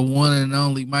out to the one and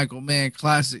only Michael Mann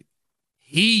classic,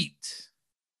 Heat.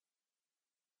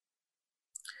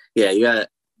 Yeah, you got it.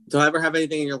 Don't ever have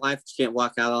anything in your life that you can't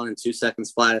walk out on in 2 seconds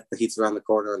flat if the heat's around the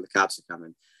corner and the cops are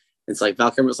coming. It's like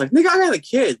Val Kilmer's like, nigga, I got a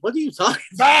kid. What are you talking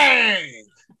about? Bang!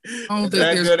 I don't think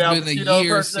there's been a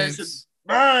year since.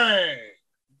 Bang!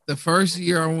 The first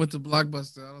year I went to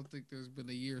Blockbuster, I don't think there's been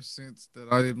a year since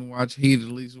that I didn't watch Heat at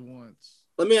least once.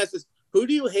 Let me ask this. Who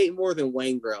do you hate more than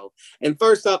Wayne Bro? And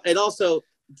first off, and also,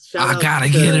 I gotta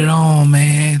get it on,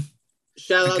 man.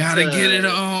 I gotta get it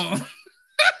on.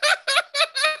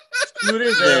 Shoot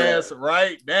his ass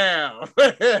right now.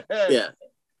 Yeah.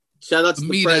 Shout out to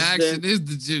the president. The action is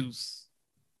the juice.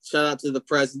 Shout out to the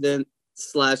president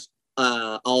 /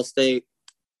 Allstate.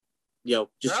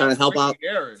 Just trying to help out.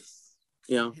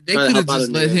 They could have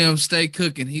just let him stay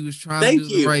cooking. He was trying to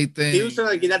do the right thing. He was trying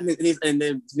to get out, and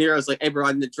then De Niro's like, "Hey, bro,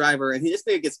 I'm the driver," and this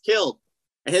nigga gets killed,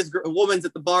 and his woman's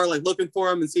at the bar like looking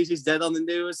for him and sees he's dead on the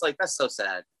news. Like that's so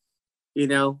sad,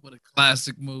 What a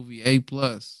classic movie, A+.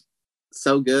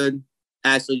 So good.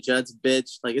 Ashley Judd's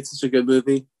bitch, like it's such a good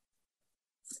movie.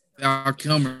 Val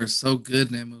Kilmer is so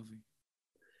good in that movie.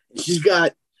 She's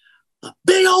got a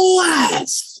big old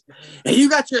ass, and you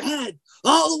got your head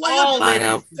all the way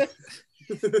up.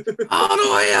 All the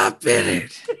way up in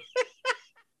it.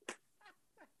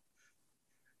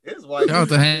 His wife. Shout out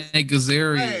to Hank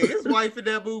Azaria. Hey, his wife in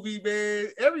that movie, man.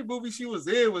 Every movie she was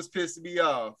in was pissing me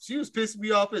off. She was pissing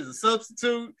me off as a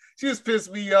substitute. She was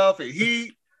pissing me off in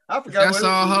Heat. I forgot. That's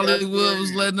all Hollywood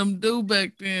was letting them do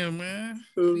back then, man.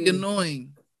 Be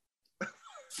annoying.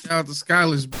 Shout out to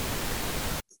Skyler's.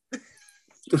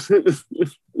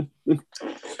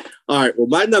 All right. Well,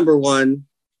 my number 1.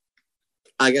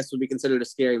 I guess would be considered a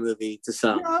scary movie to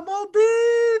some. I'm a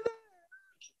big.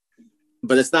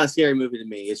 But it's not a scary movie to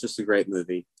me. It's just a great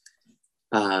movie.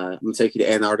 I'm going to take you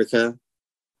to Antarctica.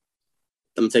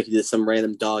 I'm going to take you to some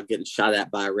random dog getting shot at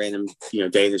by a random,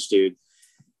 Danish dude.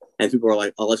 And people are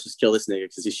like, oh, let's just kill this nigga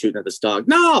because he's shooting at this dog.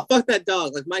 No, fuck that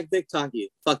dog. Like Mike Vick taught you.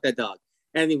 Fuck that dog.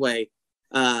 Anyway,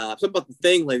 I'm talking about The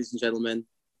Thing, ladies and gentlemen,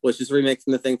 which is a remake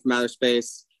from The Thing from Outer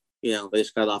Space. They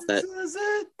just got off that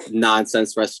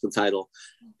nonsense wrestling title.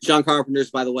 John Carpenter's,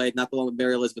 by the way, not the one with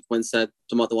Mary Elizabeth Winstead.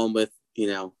 Talking about the one with,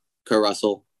 Kurt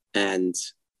Russell and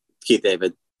Keith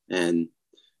David and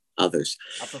others.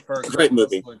 I prefer great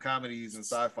movie. Comedies and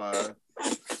sci-fi.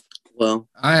 Well,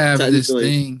 I have this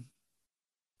thing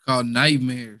called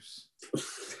nightmares,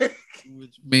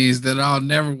 which means that I'll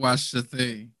never watch The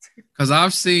Thing because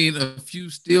I've seen a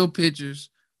few still pictures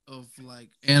of like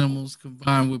animals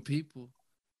combined with people,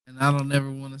 and I don't ever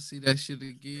want to see that shit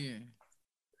again.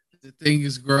 The Thing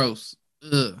is gross.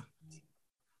 Ugh.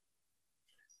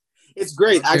 It's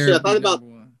great. Actually, I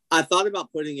thought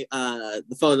about putting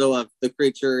the photo of the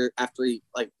creature after he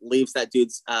leaves that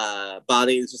dude's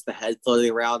body. It's just the head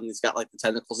floating around, and he's got the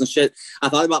tentacles and shit. I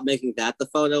thought about making that the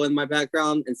photo in my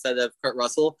background instead of Kurt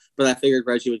Russell, but I figured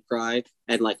Reggie would cry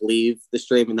and leave the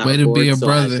stream and not record. Way to be a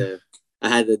brother. I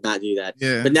had to not do that.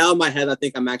 Yeah. But now in my head, I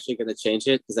think I'm actually going to change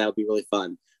it because that would be really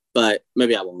fun. But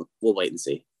maybe I won't. We'll wait and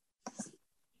see.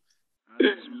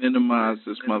 Just minimize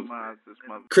this mother.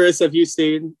 Chris, have you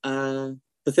seen The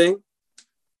Thing?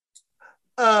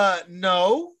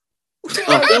 No.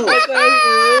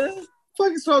 Oh,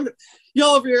 fuck is wrong?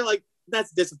 Y'all over here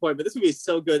that's disappointment. This movie is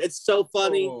so good. It's so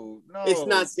funny. No. It's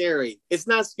not scary. It's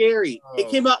not scary. It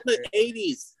came out in the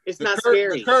 80s. It's not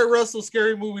scary. The Kurt Russell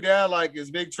scary movie that I like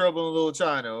is Big Trouble in Little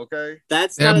China, okay?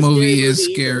 That movie is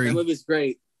scary. That movie's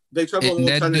great. Big Trouble in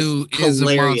Little China dude is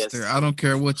a monster. I don't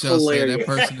care what y'all say. That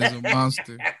person is a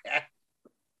monster.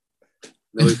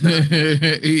 No, he's not.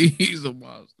 He's a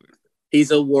monster.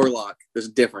 He's a warlock. There's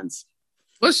a difference.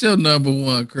 What's your number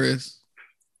one, Chris?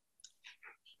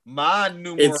 My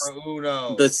numero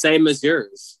uno. The same as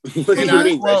yours.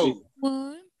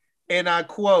 And I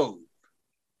quote,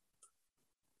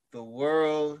 the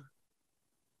world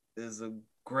is a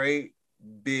great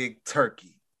big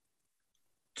turkey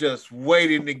just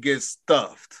waiting to get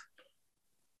stuffed.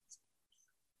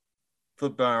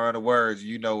 Flip around the words,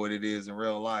 you know what it is in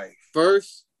real life.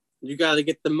 First, you got to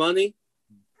get the money.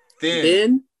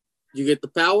 Then you get the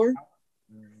power.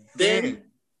 Then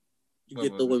you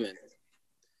get the women.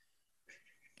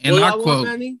 women. And I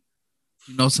quote, you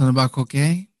know something about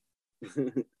cocaine?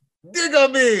 Dig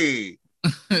on me.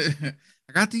 I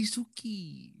got these 2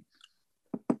 keys.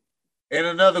 And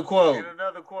another quote.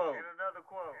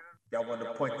 Y'all want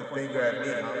to point the finger at me,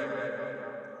 huh?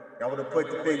 Y'all want to point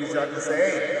the fingers, y'all can say,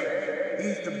 hey,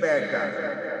 he's the bad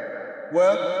guy.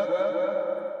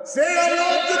 Well, say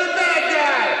hello to the bad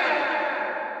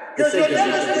guy. Because you'll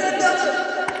never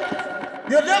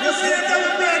see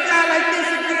another bad guy like this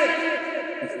again.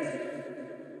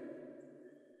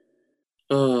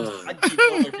 I can keep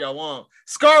going if y'all want.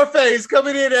 Scarface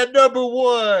coming in at number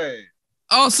 1.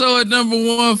 Also at number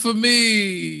 1 for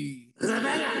me.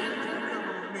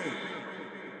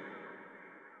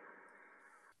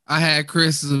 I had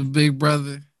Chris as a big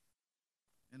brother,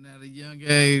 and at a young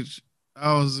age,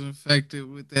 I was infected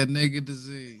with that nigga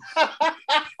disease.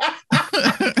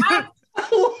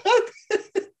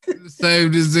 The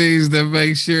same disease that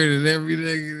makes sure that every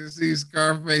nigga that sees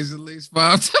Scarface at least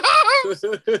 5 times.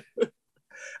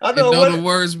 I know the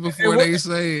words before they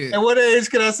say it. At what age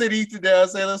can I sit Ethan down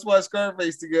and say, let's watch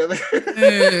Scarface together?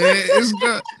 It's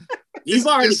good.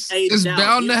 It's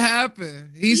bound to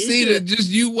happen. He's seen it, just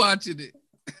you watching it.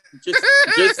 Just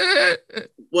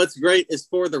what's great is,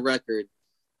 for the record,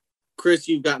 Chris,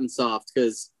 you've gotten soft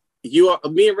because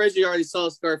me and Reggie already saw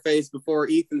Scarface before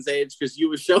Ethan's age because you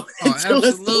were showing it.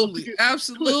 Absolutely.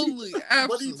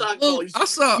 What are you talking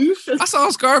about? I saw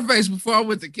Scarface before I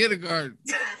went to kindergarten.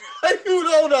 Dude,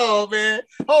 hold on, man.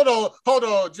 Hold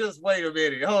on. Just wait a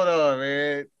minute. Hold on,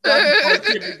 man.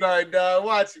 Kindergarten, dog.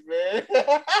 Watch it, man.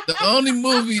 The only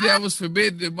movie that was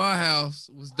forbidden in my house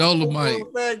was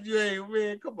Dolomite.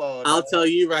 Man, come on. I'll tell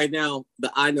you right now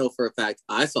that I know for a fact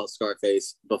I saw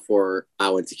Scarface before I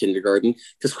went to kindergarten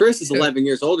because Chris is 11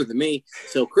 years older than me.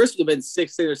 So Chris would have been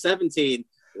 16 or 17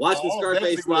 watching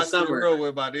Scarface in the summer.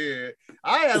 With my dad.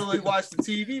 I hadn't really watched the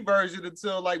TV version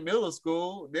until middle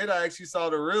school. Then I actually saw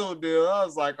the real deal. I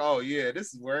was like, oh yeah,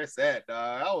 this is where it's at,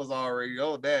 dog. I was already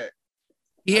on that.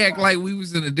 He act like we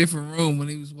was in a different room when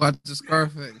he was watching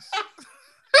Scarface.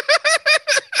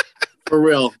 For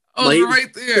real. I was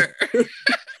right there.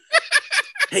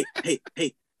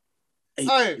 Hey.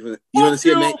 Hey, you want to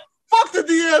see fuck the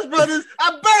Diaz brothers.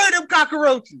 I buried them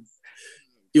cockroaches.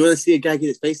 You want to see a guy get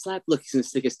his face slapped? Look, he's gonna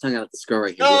stick his tongue out the skull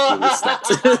right here.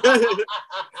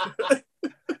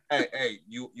 Hey,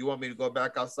 you want me to go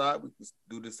back outside? We can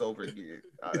do this over again.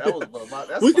 That was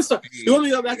that's we can start. You want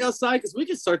me to go back outside because we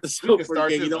can start this over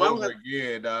again.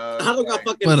 I don't got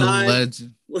fucking what time. A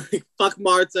legend. Like, fuck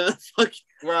Marta. Fuck.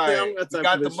 Right. You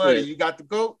got the money. Shit. You got the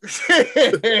goat.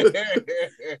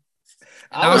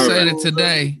 I'll say that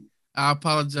today. I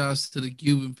apologize to the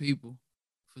Cuban people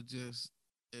for just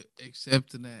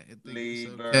accepting that.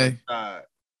 Leave it's okay.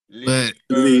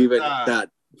 Leave it at that.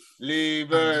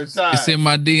 It's in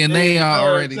my DNA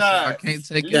already, so I can't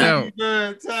take it out.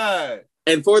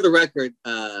 And for the record,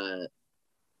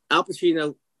 Al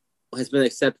Pacino has been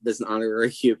accepted as an honorary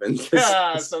Cuban. So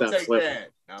take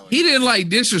that. He didn't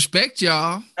disrespect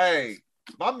y'all. Hey,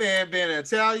 my man been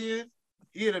Italian.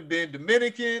 He had been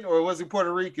Dominican, or was he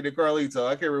Puerto Rican and Carlito?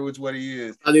 I can't remember which one he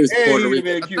is. I think he was Puerto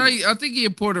Rican. I think he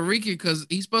in Puerto Rican because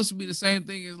he's supposed to be the same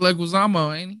thing as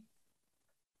Leguizamo, ain't he?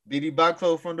 Didi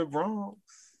Baclo from the Bronx.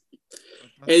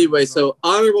 Anyway, so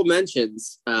honorable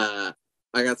mentions. I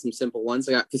got some simple ones.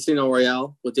 I got Casino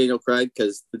Royale with Daniel Craig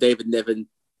because the David Niven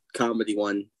comedy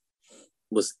one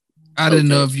was. I didn't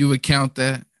know if you would count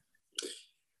that.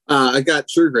 I got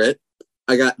True Grit.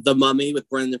 I got The Mummy with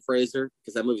Brendan Fraser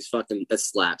because that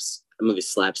slaps. That movie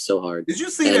slaps so hard. Did you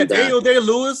see that Daniel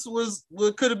Day-Lewis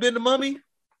could have been the Mummy?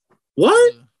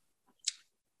 What?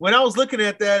 When I was looking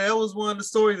at that was one of the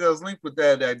stories that was linked with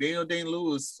that Daniel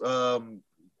Day-Lewis. I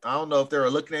don't know if they were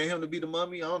looking at him to be the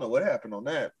Mummy. I don't know what happened on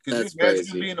that. Could you imagine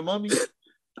him being the Mummy?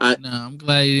 No, I'm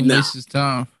glad he didn't waste his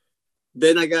time.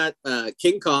 Then I got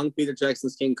King Kong, Peter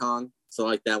Jackson's King Kong. So I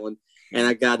like that one. And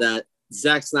I got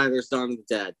Zack Snyder's Dawn of the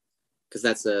Dead. Because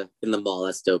that's in the mall.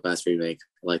 That's dope ass remake.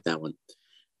 I like that one.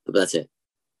 But that's it.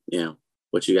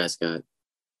 What you guys got?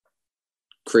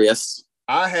 Chris?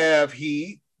 I have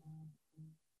Heat.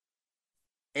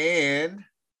 And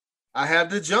I have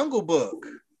The Jungle Book.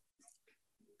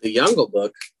 The Jungle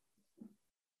Book?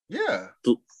 Yeah.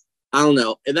 I don't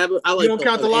know. And you don't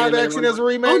count the live action as a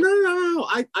remake? Oh,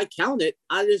 no. I count it.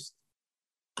 I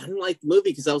didn't like the movie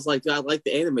because I was like, I like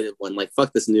the animated one. Like,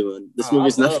 fuck this new one. This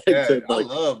movie's not that good. I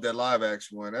love that live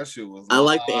action one. That shit was. I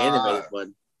like the animated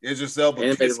one. Idris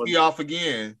Elba pissed me off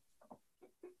again.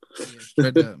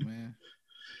 Straight up, man.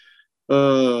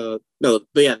 No,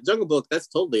 but yeah, the Jungle Book. That's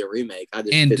totally a remake.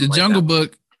 The Jungle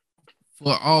Book,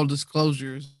 for all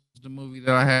disclosures, the movie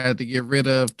that I had to get rid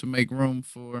of to make room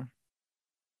for.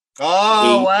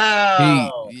 Oh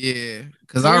wow! Yeah,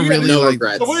 because I really like.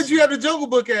 So what did you have the Jungle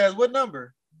Book as? What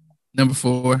number? Number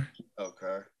 4.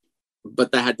 Okay.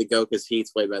 But that had to go because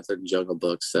Heat's way better than Jungle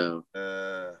Book. So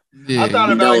I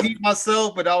thought about Heat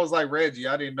myself, but I was like Reggie.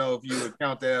 I didn't know if you would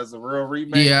count that as a real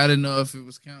remake. Yeah, I didn't know if it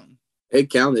was counting. It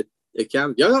counted.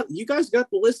 You guys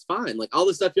got the list fine. Like all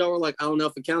the stuff y'all were like, I don't know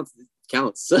if it counts. It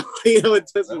counts. So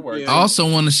it doesn't work. I also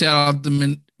want to shout out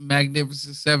the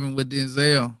Magnificent Seven with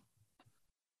Denzel.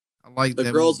 I like the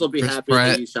that. Girls will be happy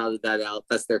that you shouted that out.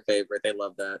 That's their favorite. They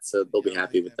love that, so they'll be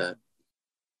happy with that.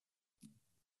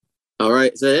 All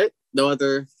right, is that it? No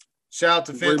other shout out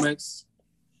to Fences.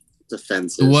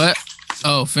 Defenses. What?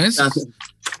 Oh, Fences.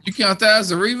 You count that as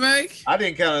a remake? I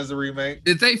didn't count it as a remake.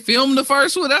 Did they film the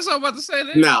first one? That's what I'm about to say.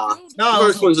 No, the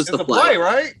first one's just a play,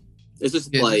 right? It's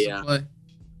just a play, yeah. Play.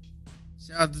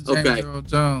 Shout out to James Earl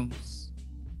Jones.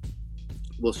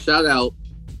 Well, shout out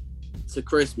to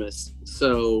Christmas.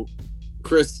 So,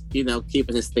 Chris,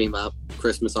 keeping his theme up,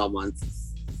 Christmas all month.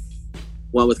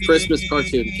 One with Christmas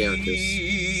cartoon characters.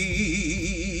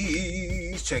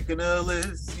 He's checking a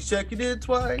list. He's checking it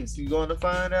twice. He's going to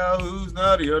find out who's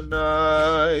naughty or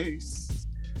nice.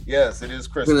 Yes, it is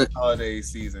Christmas holiday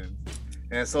season.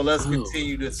 And so let's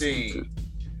continue the theme.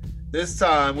 This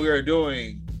time we are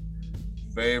doing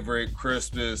favorite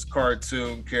Christmas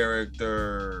cartoon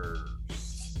characters.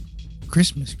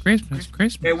 Christmas.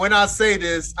 And when I say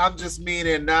this, I'm just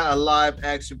meaning not a live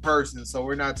action person. So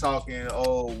we're not talking,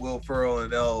 Will Ferrell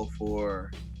and Elf or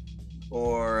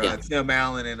Tim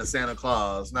Allen and a Santa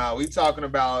Claus. No, we're talking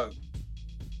about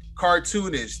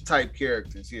cartoonish type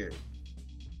characters here.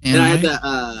 And I had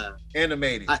that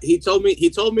animated. He told me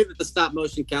that the stop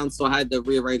motion counts, so I had to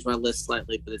rearrange my list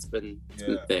slightly, but it's been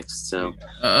fixed. So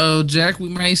Jack, we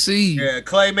may see. Yeah,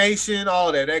 claymation,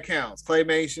 all that counts.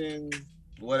 Claymation.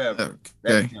 Whatever.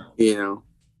 Okay.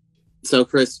 So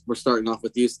Chris, we're starting off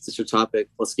with you since it's your topic.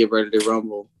 Let's get ready to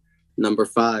rumble. Number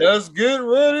 5. Let's get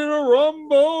ready to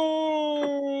rumble.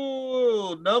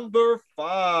 Number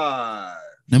 5.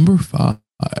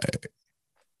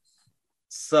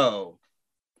 So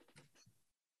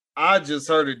I just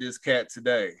heard of this cat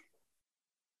today.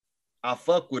 I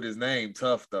fuck with his name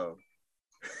tough though.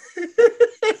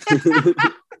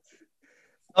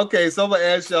 Okay, so I'm gonna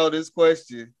ask y'all this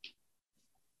question.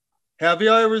 Have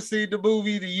y'all ever seen the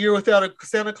movie The Year Without a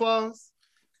Santa Claus?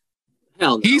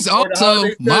 Hell no. He's also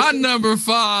my number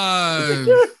 5.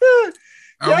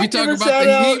 Are we talking about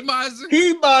the Heat Miser?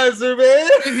 Heat Miser, man.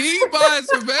 The Heat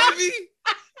Miser, baby.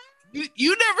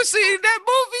 You never seen that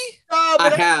movie? No,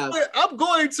 but I have. I'm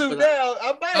going to now.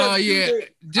 I might have. Oh yeah,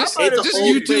 just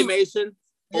YouTube claymation.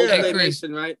 Old Yeah.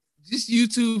 claymation, right? Just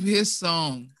YouTube his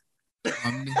song.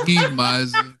 I'm the Heat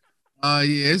Miser. Oh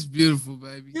yeah, it's beautiful,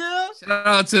 baby. Yeah. Shout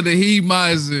out to the Heat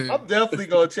Miser. I'm definitely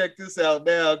gonna check this out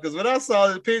now because when I saw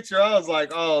the picture, I was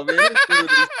like, "Oh man, this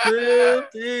dude is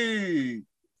pretty."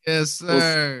 Yes,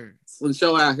 sir. When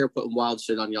show out here putting wild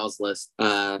shit on y'all's list.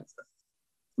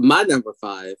 My number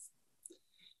 5,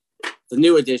 the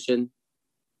new edition,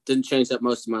 didn't change up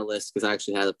most of my list because I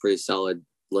actually had a pretty solid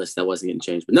list that wasn't getting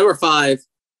changed. But number 5,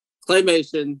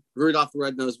 claymation, Rudolph the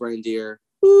Red-Nosed Reindeer.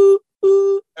 Ooh,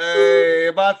 ooh,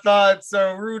 Hey, my thoughts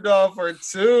on Rudolph are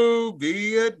to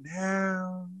be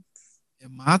announced.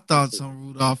 And my thoughts on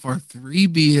Rudolph are 3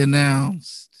 be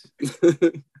announced.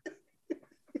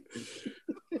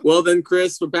 Well then,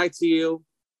 Chris, we're back to you.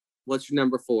 What's your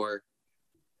number 4?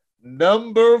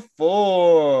 Number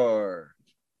 4.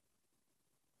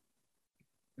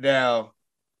 Now,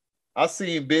 I've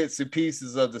seen bits and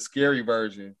pieces of the scary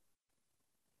version.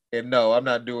 And no, I'm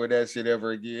not doing that shit ever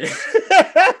again.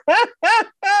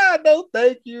 No,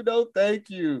 thank you. No, thank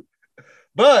you.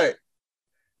 But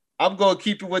I'm going to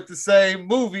keep it with the same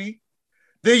movie.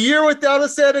 The Year Without a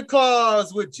Santa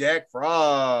Claus with Jack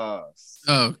Frost.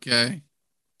 Okay.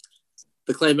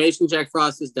 The claymation Jack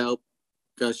Frost is dope.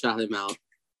 Go shout him out.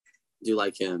 Do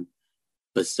like him.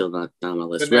 But still not on my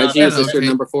list. But no, Reggie, is this okay. your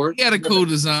number 4? He had a cool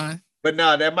design. But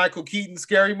nah, that Michael Keaton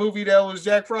scary movie that was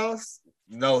Jack Frost?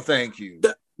 No, thank you.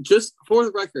 Just for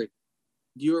the record,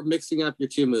 you are mixing up your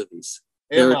 2 movies.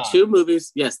 Am There are I? 2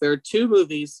 movies. Yes, there are 2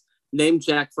 movies named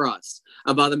Jack Frost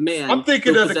about a man. I'm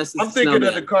thinking who of the possesses I'm a thinking of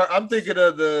snowman. the car. I'm thinking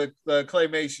of the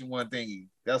claymation one thingy.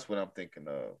 That's what I'm thinking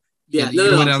of. Yeah, The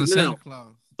Year Without a no. Santa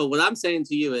Claus. But what I'm saying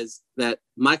to you is that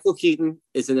Michael Keaton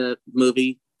is in a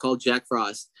movie called Jack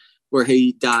Frost where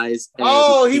he dies. And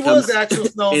Oh, he becomes was the actual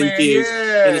snowman. infused in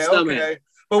Yeah, a snowman. okay.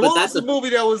 But what was that's the movie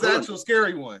that was the hold on. actual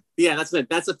scary one? Yeah, that's it.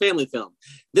 That's a family film.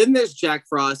 Then there's Jack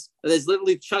Frost. There's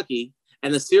literally Chucky,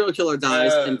 and the serial killer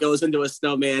dies and goes into a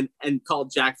snowman and called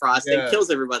Jack Frost and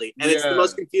kills everybody. And it's the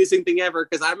most confusing thing ever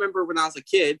because I remember when I was a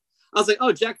kid, I was like,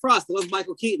 "Oh, Jack Frost. I love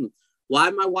Michael Keaton. Why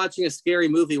am I watching a scary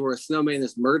movie where a snowman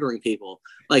is murdering people?"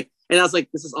 And I was like,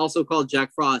 "This is also called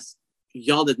Jack Frost."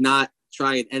 Y'all did not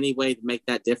try in any way to make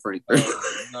that different.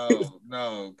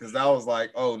 No, because I was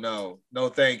like, "Oh no,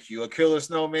 thank you." A killer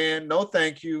snowman? No,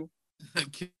 thank you.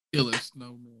 Killer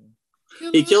snowman.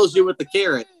 He kills you with the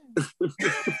carrot.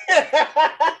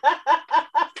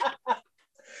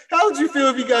 How would you feel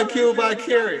if you got killed by a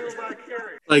carrot?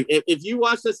 Like if you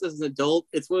watch this as an adult,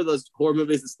 it's one of those horror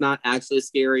movies that's not actually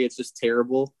scary. It's just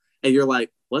terrible. And you're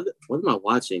like, what am I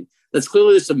watching? That's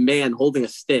clearly just a man holding a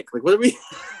stick. Like, what are we?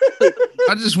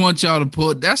 I just want y'all to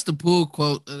pull. That's the pull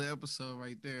quote of the episode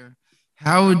right there.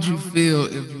 How would you feel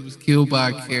if you was killed by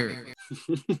a carrot?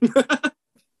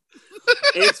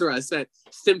 Answer us at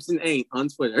Simpson ain't on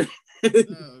Twitter.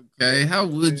 Okay, how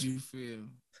would you feel?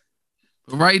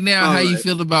 But right now, how you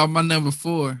feel about my number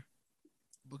 4?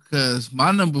 Because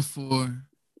my number 4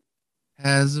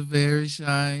 has a very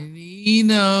shiny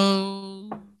nose.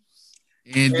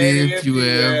 And if you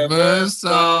ever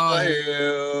saw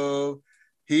him,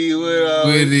 he would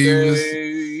always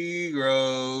say he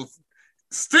grows.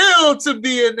 Still to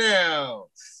be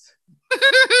announced.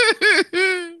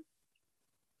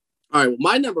 All right, well,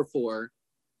 my number 4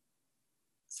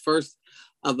 is first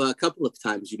of a couple of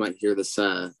times you might hear this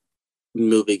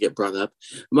movie get brought up.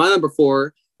 My number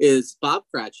 4 is Bob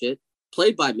Cratchit,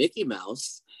 played by Mickey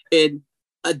Mouse, in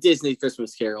A Disney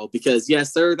Christmas Carol. Because,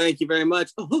 yes, sir, thank you very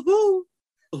much.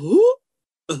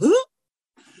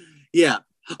 Yeah.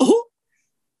 Oh,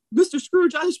 Mr.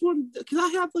 Scrooge, I just want, can I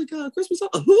have like a Christmas song?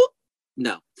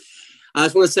 No. I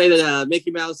just want to say that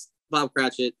Mickey Mouse, Bob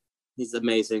Cratchit, he's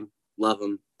amazing. Love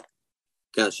him.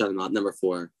 Gotta shout him out. Number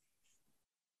 4.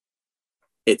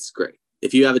 It's great.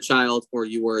 If you have a child or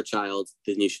you were a child,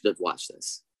 then you should have watched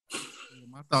this.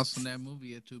 My thoughts on that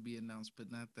movie are to be announced,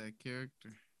 but not that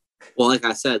character. Well, like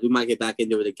I said, we might get back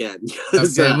into it again.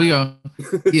 Okay, we go.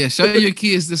 Yeah, show your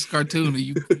kids this cartoon or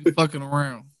you fucking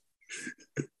around.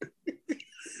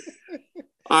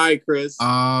 All right, Chris.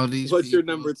 All these What's your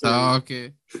number 3?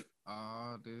 Talking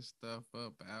all this stuff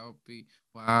about me.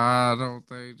 Why don't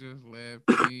they just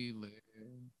let me live?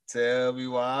 Tell me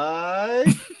why.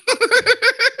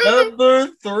 Number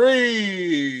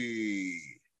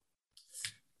 3.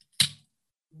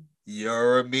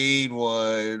 You're a mean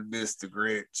one, Mr.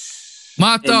 Grinch.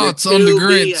 My thoughts on the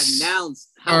Grinch announced.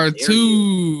 are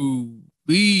to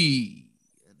be.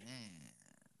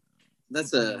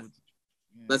 That's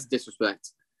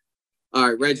disrespect. All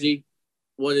right, Reggie,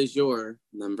 what is your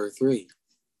number 3?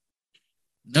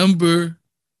 Number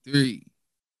 3.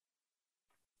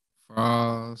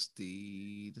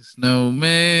 Frosty the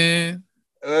Snowman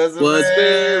was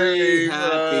very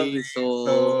happy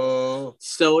soul.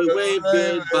 So he waved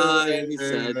goodbye and he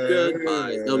said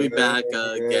goodbye. He'll be back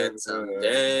again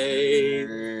someday.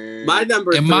 My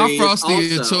number 3 and my Frosty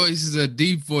is of choice is a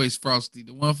deep voice Frosty,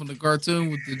 the one from the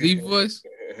cartoon with the deep voice.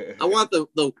 I want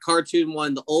the cartoon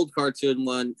one, the old cartoon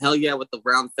one. Hell yeah, with the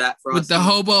brown fat Frosty. With the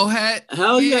hobo hat?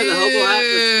 Hell yeah, the hobo hat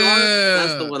and the scarf.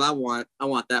 That's the one I want. I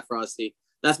want that Frosty.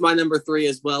 That's my number 3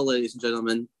 as well, ladies and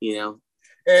gentlemen. You know.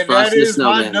 And Frosty that is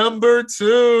my number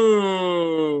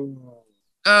 2.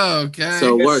 Okay.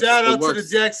 So shout out to the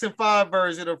Jackson 5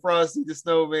 version of Frosty the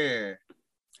Snowman.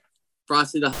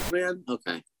 Frosty the Man?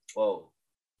 Okay. Whoa.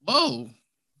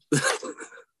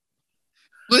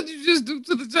 What'd you just do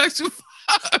to the Jackson 5?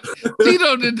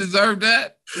 Tito didn't deserve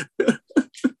that.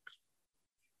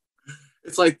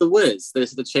 It's like the Wiz. They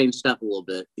just have to change it up a little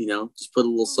bit, you know? Just put a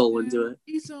little soul into it.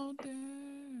 He's on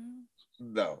down.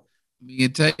 No. Me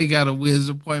and Tay got a Wiz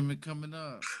appointment coming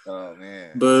up. Oh,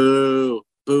 man. Boo.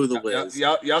 Boo the Wiz.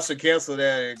 Y'all should cancel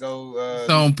that and go. It's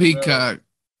on Peacock.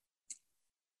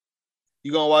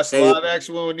 You gonna watch the live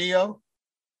action one with Neo?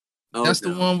 Oh, that's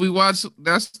the one we watch.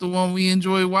 That's the one we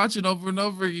enjoy watching over and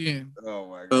over again. Oh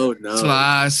my god! Oh no!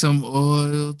 Slide some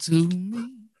oil to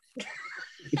me.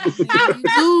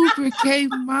 Lubricate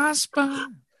my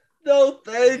spine. No,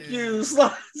 thank you.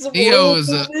 Slide some Neo oil is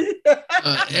to me.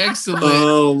 excellent.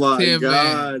 Oh my 10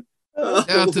 god! Man. Shout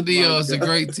out to Neo, it's a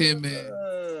great 10 man.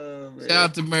 Shout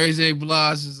out to Mary J.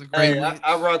 Blige, is a great. Hey,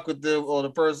 I rock with them on a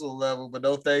personal level, but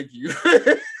no, thank you.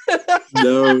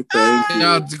 No, thank you. Shout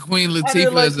out to Queen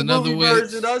Latifah as another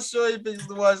version. I'll show you things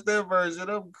to watch that version.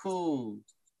 I'm cool.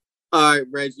 All right,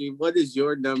 Reggie, what is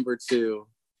your number 2?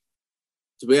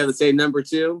 Do we have the same number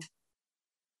 2?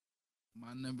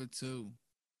 My number 2.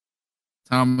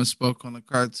 Thomas spoke on the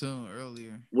cartoon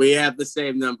earlier. We have the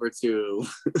same number 2.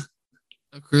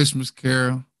 A Christmas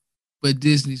Carol, but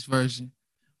Disney's version.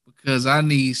 Because I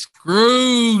need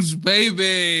Scrooge,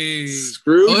 baby.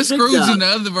 Scrooge. Oh, it's Scrooge in the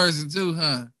other version too,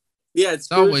 huh? Yeah,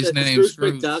 it's always named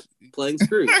Scrooge McDuck playing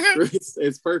Scrooge.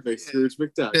 It's perfect. Scrooge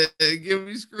McDuck. Give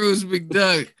me Scrooge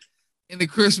McDuck in the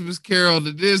Christmas Carol,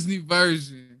 the Disney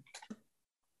version.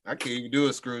 I can't even do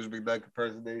a Scrooge McDuck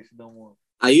impersonation no more.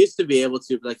 I used to be able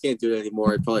to, but I can't do it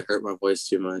anymore. It probably hurt my voice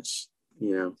too much.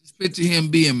 You know. Just picture him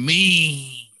being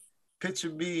mean. Picture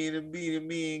me and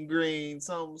mean green,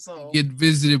 something. Get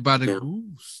visited by the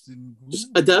goose. Just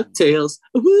a DuckTales.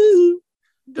 Woo!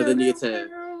 But then you get to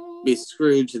be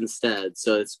Scrooge instead.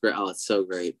 So it's great. Oh, it's so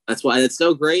great. That's why it's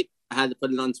so great. I had to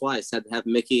put it on twice. I had to have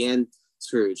Mickey and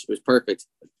Scrooge. It was perfect.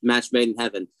 Match made in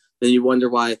heaven. Then you wonder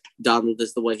why Donald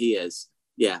is the way he is.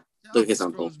 Yeah. Look at his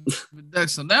uncle.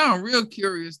 So now I'm real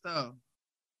curious though.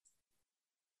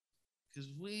 Because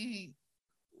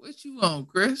what you on,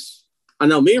 Chris? I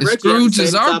know me and Reggie Scrooge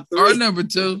is our number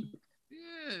 2. Yeah.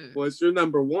 What's your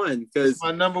number 1? Because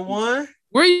my number 1.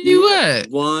 Where you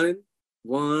at? One.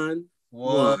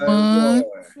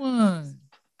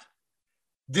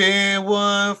 Then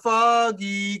one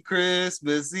foggy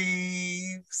Christmas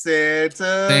Eve,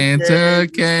 Santa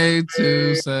came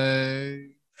to say,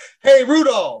 "Hey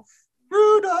Rudolph,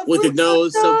 with your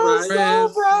nose so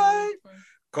bright."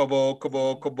 Come on, and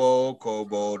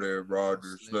ride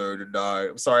the sleigh tonight.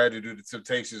 I'm sorry I had to do the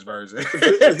Temptations version.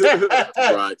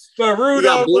 Right. But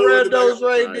Rudolph the Red-Nosed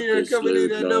Reindeer coming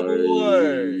in at number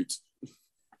 1.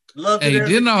 Loved hey, it.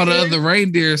 then all the other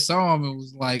reindeer saw him and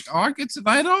was like, "Oh, I get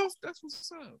tonight off? That's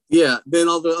what's up." Yeah, then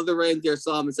all the other reindeer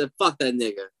saw him and said, "Fuck that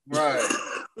nigga."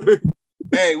 Right.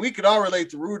 Hey, we could all relate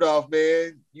to Rudolph,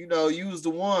 man. You know, you was the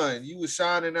one. You was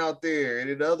shining out there, and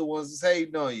then the other ones is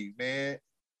hating on you, man.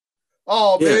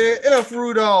 Oh, yeah. Man, F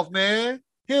Rudolph, man.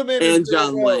 Him and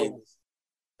John Wayne.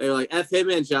 They were like, F him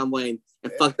and John Wayne,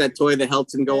 and fuck that toy that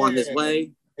helped him go on his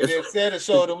way. And then Santa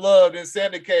showed him love. Then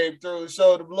Santa came through and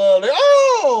showed him love. Like,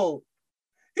 oh,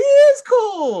 he is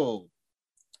cool.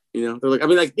 You know, they're like, I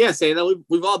mean, like, yeah, Santa,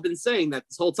 we've all been saying that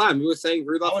this whole time. We were saying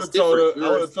Rudolph is different. I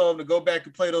would have told him to go back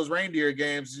and play those reindeer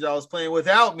games y'all was playing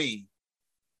without me.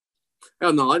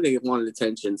 Oh, no, I think it wanted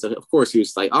attention. So, of course, he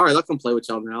was like, all right, I'll come play with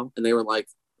y'all now. And they were like,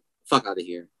 fuck out of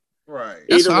here. Right.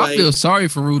 That's why I feel sorry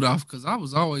for Rudolph because I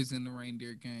was always in the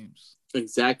reindeer games.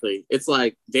 Exactly. It's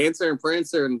like Dancer and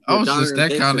Prancer and I was Madonna just and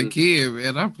that kind Vixen. of kid,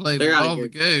 man. I played They're out all here. the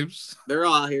games. They're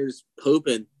all out here just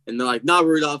hooping, and they're like, "No,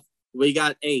 Rudolph, we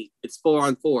got 8. It's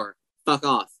 4-on-4. Fuck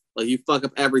off! Like you fuck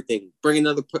up everything. Bring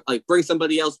bring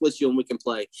somebody else with you, and we can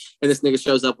play." And this nigga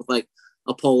shows up with like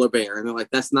a polar bear, and they're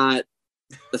like, "That's not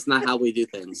how we do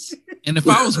things." And if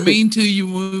I was mean to you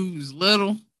when we was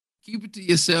little, keep it to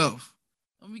yourself.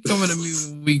 Don't be coming to me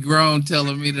when we grown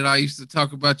telling me that I used to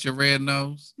talk about your red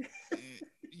nose.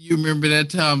 You remember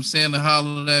that time Santa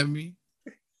hollered at me?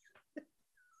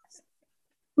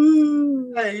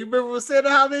 Hey, you remember when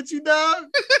Santa hollered at you, dog?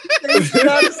 Remember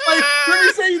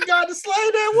you say you got to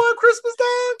slay that one Christmas,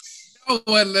 dog? Y'all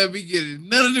wouldn't let me get in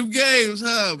none of them games,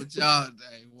 huh? But y'all,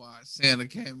 dang, why Santa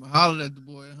came and hollered at the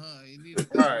boy, huh? He needed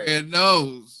a red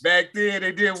nose. Back then,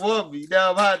 they didn't want me. Now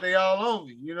I'm hot, they all on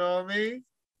me. You know what I mean?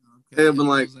 They'd have been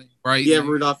like, yeah,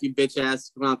 Rudolph, you bitch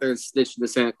ass, come out there and snitch to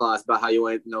Santa Claus about how you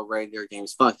ain't no reindeer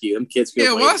games. Fuck you. Them kids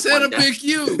feel why Santa pick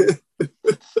you?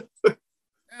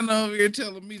 And over here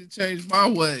telling me to change my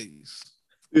ways.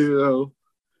 You know.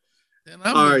 And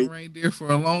I've been a reindeer for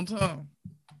a long time.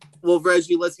 Well,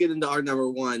 Reggie, let's get into our number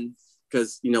one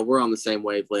because we're on the same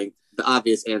wavelength. The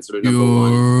obvious answer to number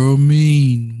one. You're a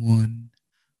mean one,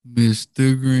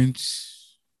 Mr.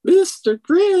 Grinch. Mr.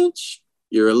 Grinch.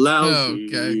 You're a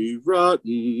lousy,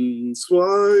 rotten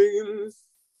swine.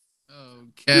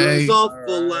 Okay. You're as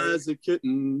awful as a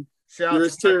kitten. You're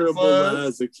as terrible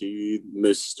as a kid,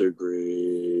 Mr.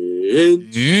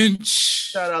 Grinch.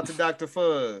 Shout out to Dr.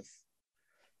 Fuzz.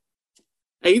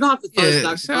 Hey, you don't have to fuzz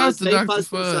Dr. Fuzz. They Dr. fuzz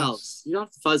themselves. You don't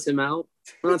have to fuzz him out.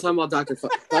 We're not talking about Dr.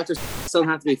 Fuzz. Dr. don't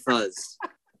have to be fuzzed.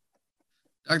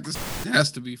 Dr. has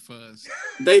to be fuzzed.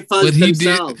 They fuzz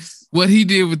themselves. What he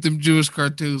did with them Jewish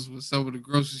cartoons was some of the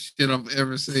grossest shit I've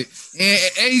ever seen. And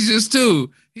Asians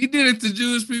too. He did it to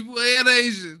Jewish people and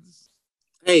Asians.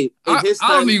 Hey, I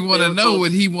don't even want to know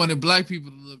what he wanted black people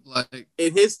to look like.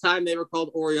 In his time, they were called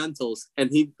Orientals,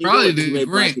 and he probably made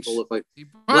black people look like. He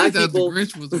probably thought the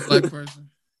Grinch was a black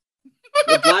person.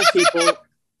 The black people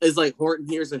is like Horton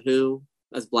Hears a Who.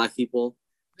 That's black people.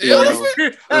 Hey,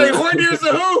 Horton Hears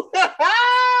a Who.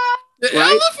 The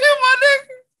elephant, my nigga.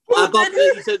 I thought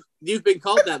that you said you've been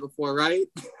called that before, right?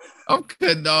 I'm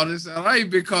cutting all this out. I ain't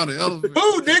been called an elephant.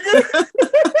 Who, nigga?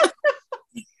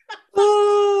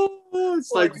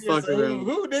 It's like fucking around.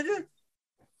 Who, nigga?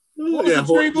 What was the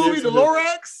tree movie? The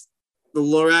Lorax? The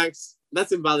Lorax.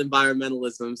 That's about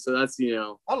environmentalism, so that's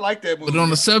I like that movie. But on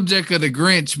the subject of the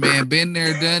Grinch, man, been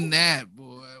there, done that,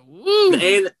 boy. Woo.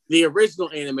 The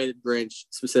original animated Grinch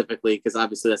specifically, because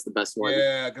obviously that's the best one.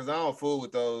 Yeah, because I don't fool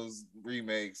with those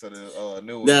remakes of the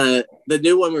new one. The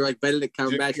new one where like Benedict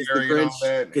Cumberbatch is the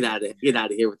Grinch. Get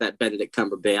out of here with that Benedict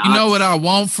Cumberbatch. You know what I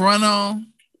won't front on?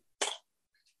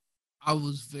 I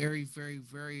was very, very,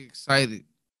 very excited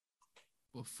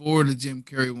before the Jim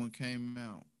Carrey one came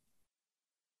out.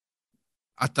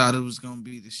 I thought it was gonna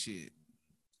be the shit.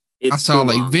 I saw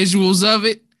like visuals of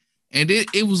it, and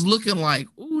it was looking like,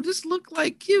 ooh, this looked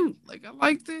like cute. Like I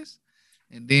like this.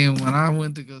 And then when I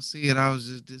went to go see it, I was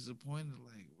just disappointed.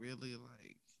 Like, really,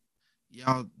 like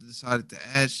y'all decided to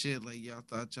add shit. Like y'all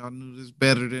thought y'all knew this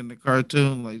better than the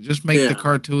cartoon. Like, just make the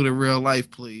cartoon in real life,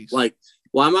 please. Like,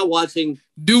 why am I watching?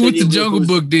 Do what the Jungle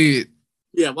Book did.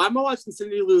 Yeah, why am I watching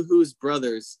Cindy Lou Who's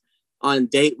brothers on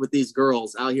date with these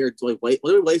girls out here? What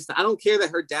are we wasting? I don't care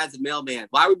that her dad's a mailman.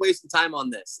 Why are we wasting time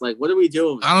on this? Like, what are we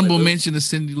doing? Honorable mention to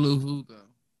Cindy Lou Who, though.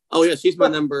 Oh yeah, she's my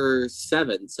number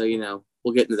 7. So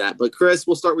we'll get into that. But Chris,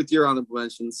 we'll start with your honorable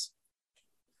mentions.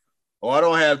 Oh, I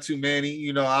don't have too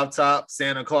many. Off top,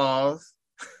 Santa Claus,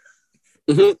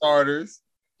 starters.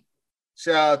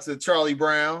 Shout out to Charlie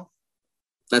Brown.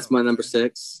 That's my number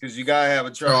 6. Because you gotta have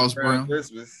a Charles Brown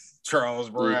Christmas. Charles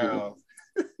Brown.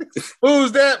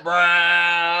 Who's that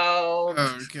Brown?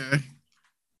 Okay.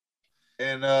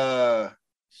 And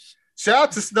shout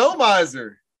out to Snow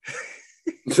Miser.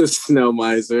 The Snow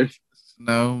Miser.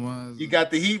 Snow Miser. You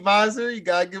got the Heat Miser. You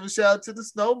gotta give a shout out to the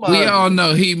Snow Miser. We all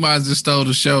know Heat Miser stole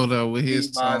the show though with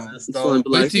his song.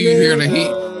 Wait till you hear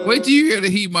the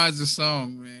Heat Miser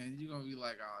song, man. You're gonna be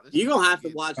like, oh, you're gonna have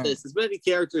to watch this. As many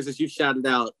characters as you shouted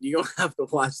out, you're gonna have to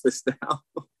watch this now.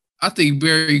 I think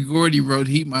Barry Gordy wrote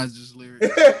Heat Miser's lyrics.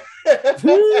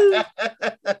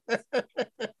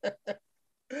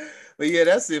 But yeah,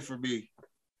 that's it for me.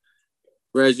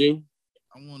 Reggie?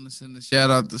 I want to send a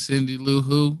shout out to Cindy Lou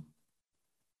Who.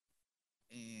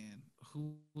 And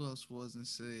who else wasn't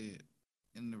said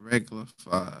in the regular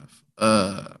 5?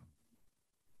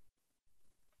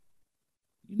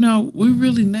 We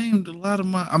really named a lot of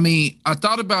I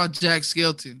thought about Jack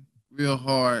Skelton real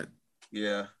hard.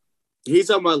 Yeah.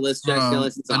 He's on my list. Jack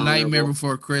Skellington's A Nightmare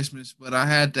Before Christmas, but I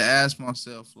had to ask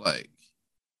myself, like,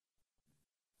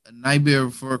 A Nightmare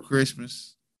Before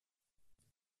Christmas.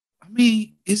 I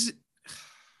mean, is it?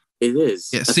 It is.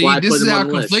 Yeah. That's See, why I this put is him how on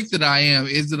the conflicted list. I am.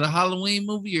 Is it a Halloween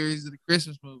movie or is it a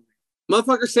Christmas movie?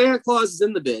 Motherfucker, Santa Claus is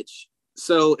in the bitch,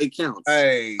 so it counts.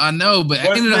 Hey, I know, but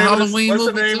ain't it a Halloween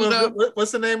movie too?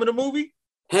 What's the name of the movie?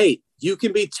 Hey, you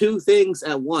can be two things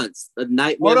at once. A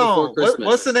Nightmare Before Christmas.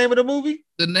 What's the name of the movie?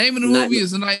 The name of the movie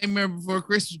is A Nightmare Before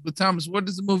Christmas. But Thomas, where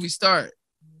does the movie start?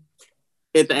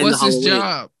 At the end What's of Halloween. his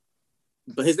job?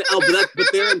 But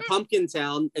they're in Pumpkin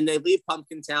Town, and they leave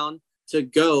Pumpkin Town to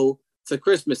go to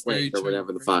Christmas Land or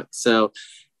whatever the fuck. So,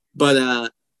 but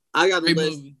I got a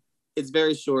list. Movie. It's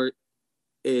very short.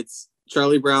 It's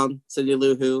Charlie Brown, Cindy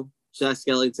Lou Who, Jack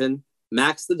Skellington,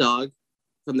 Max the dog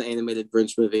from the animated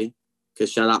Grinch movie. Because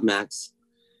shout out Max.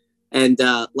 And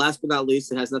last but not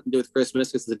least, it has nothing to do with Christmas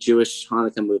because it's a Jewish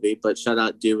Hanukkah movie. But shout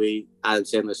out Dewey, Adam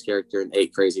Sandler's character in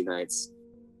 8 Crazy Nights.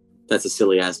 That's a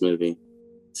silly ass movie.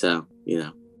 So, you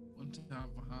know. One time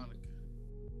for Hanukkah.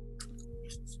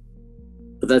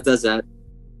 But that does that.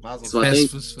 So I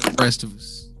think for the rest of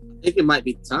us. I think it might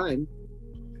be time.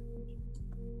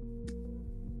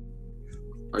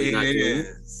 Are you not doing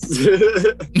it?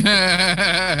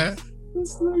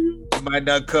 He might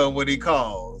not come when he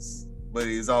calls, but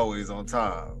he's always on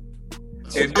time.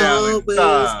 And always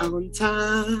on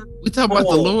time. We talking about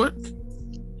the Lord?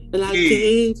 And I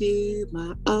gave you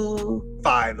my all.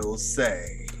 Final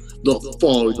say. The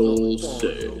final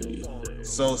say.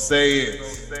 So say it.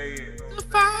 The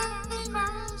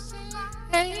final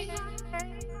say.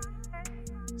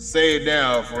 Say it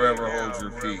now, forever hold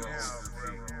your peace.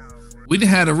 We done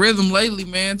had a rhythm lately,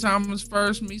 man. Thomas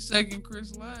first, me second,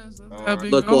 Chris last. Right.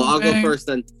 Look, well, I'll go first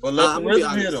then. Well, let the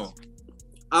rhythm hit him.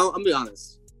 I'm gonna be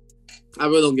honest. I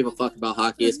really don't give a fuck about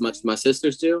hockey as much as my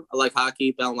sisters do. I like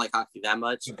hockey, but I don't like hockey that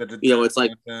much. You know, it's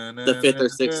like the 5th or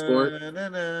 6th sport.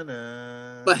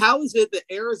 But how is it that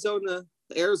the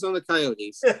Arizona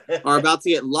Coyotes are about to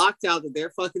get locked out of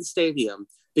their fucking stadium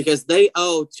because they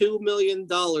owe $2 million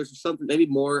or something, maybe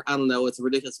more? I don't know. It's a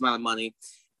ridiculous amount of money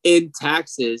in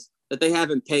taxes that they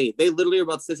haven't paid. They literally are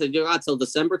about to say, you got till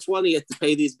December 20th to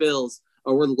pay these bills,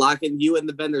 or we're locking you and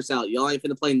the vendors out. Y'all ain't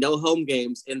finna play no home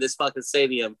games in this fucking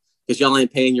stadium because y'all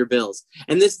ain't paying your bills.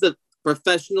 And this is the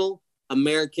professional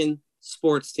American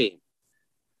sports team.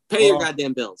 Pay your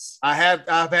goddamn bills. I'm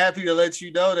happy to let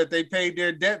you know that they paid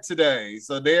their debt today,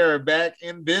 so they are back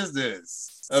in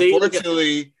business. See,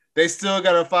 unfortunately, they still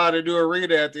got to find a new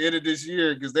arena at the end of this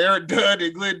year because they're done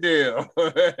in Glendale.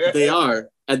 They are,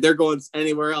 and they're going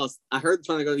anywhere else. I heard they're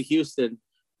trying to go to Houston,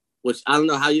 which I don't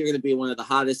know how you're going to be one of the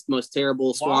hottest, most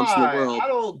terrible swamps in the world. I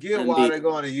don't get why they're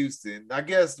going to Houston. I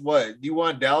guess you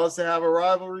want Dallas to have a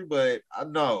rivalry, but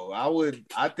no,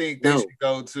 I think they should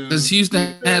go to because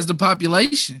Houston has the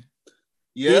population.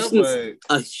 Yeah, Houston's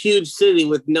a huge city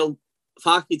with no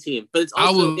hockey team, but it's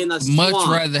also in a swamp. Much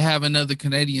rather have another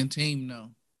Canadian team, though.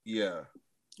 Yeah,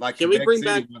 like can we bring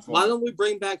back? Why don't we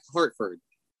bring back Hartford?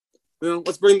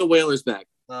 Let's bring the Whalers back.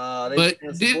 But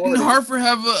didn't Hartford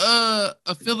have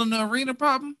a fill in the arena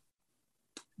problem?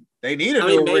 They need a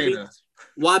new arena.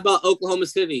 Why about Oklahoma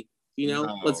City?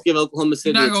 Let's give Oklahoma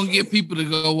City. You're not gonna get people to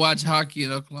go watch hockey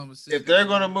in Oklahoma City. If they're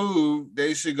gonna move,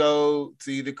 they should go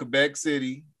to either Quebec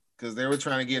City because they were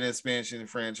trying to get an expansion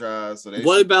franchise. So they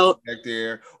what about back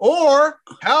there? Or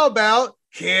how about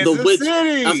Kansas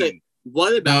City?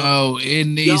 What about? No, it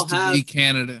needs to be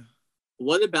Canada.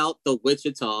 What about the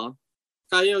Wichita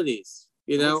Coyotes?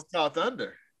 Wichita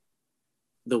Thunder.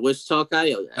 The Wichita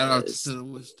Coyotes. Shout out to the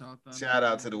Wichita Thunder. Shout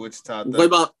out to the Wichita Thunder. What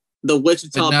about the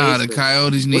Wichita? The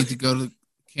Coyotes need to go to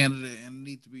Canada and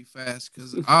need to be fast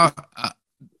because the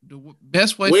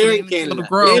best way for the NFL to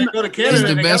grow is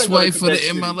the best way for the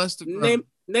MLS to grow.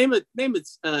 Name a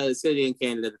city in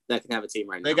Canada that can have a team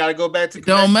right now. They got to go back to.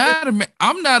 Don't matter, man.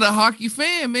 I'm not a hockey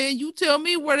fan, man. You tell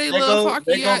me where they love hockey.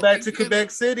 They go back to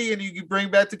Quebec City, and you can bring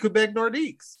back to Quebec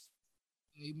Nordiques.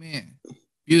 Amen.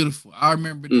 Beautiful. I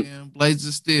remember them Blades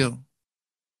of Steel.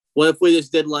 What if we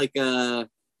just did like I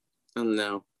don't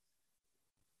know,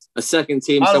 a second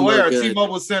team? By the way, our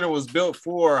T-Mobile Center was built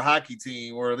for a hockey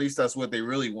team, or at least that's what they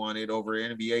really wanted over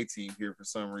an NBA team here for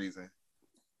some reason.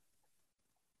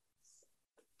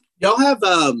 Y'all have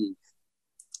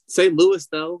St. Louis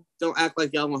though. Don't act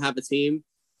like y'all don't have a team.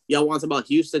 Y'all want about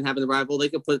Houston having a rival. They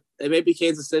could put. It may be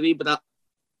Kansas City, but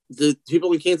do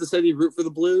people in Kansas City root for the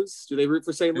Blues? Do they root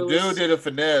for St. Louis? The dude did a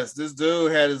finesse. This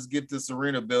dude had us get this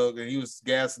arena built, and he was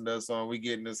gassing us on we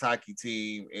getting this hockey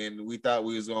team, and we thought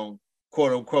we was going to,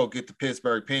 quote unquote, get the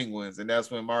Pittsburgh Penguins, and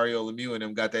that's when Mario Lemieux and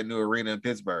them got that new arena in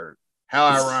Pittsburgh. How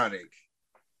ironic.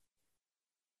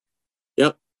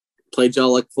 Played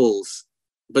y'all like fools.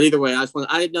 But either way, I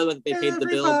didn't know that they paid the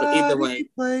bill, but either way,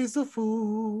 plays a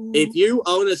fool. if you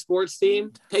own a sports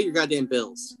team, pay your goddamn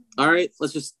bills. All right?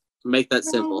 Let's just make that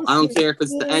simple. I don't care if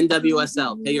it's the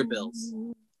NWSL. Pay your bills.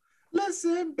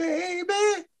 Listen,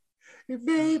 baby.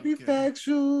 Baby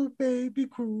factual, baby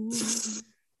cruel.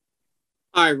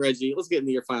 All right, Reggie, let's get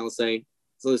into your final say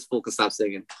so this fool can stop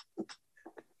singing.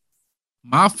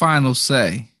 My final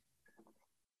say,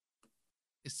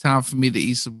 it's time for me to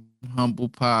eat some humble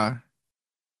pie.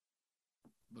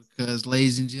 Because,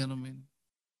 ladies and gentlemen,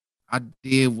 I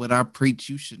did what I preach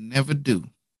you should never do.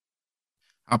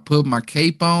 I put my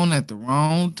cape on at the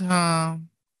wrong time.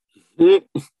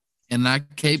 And I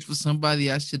caped for somebody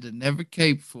I should have never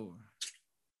caped for.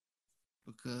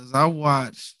 Because I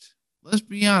watched, let's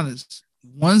be honest,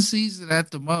 one season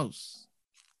at the most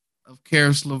of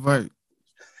Karis LeVert.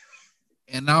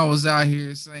 And I was out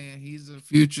here saying he's a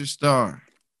future star.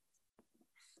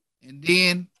 And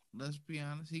then, let's be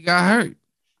honest, he got hurt.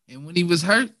 And when he was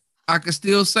hurt, I could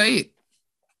still say it.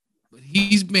 But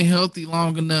he's been healthy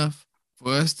long enough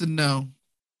for us to know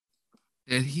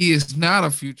that he is not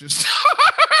a future star.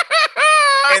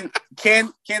 And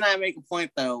can I make a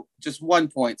point, though? Just one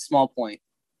point, small point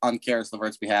on Karis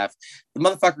LeVert's behalf. The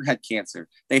motherfucker had cancer.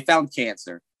 They found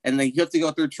cancer. And you have to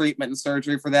go through treatment and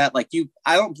surgery for that.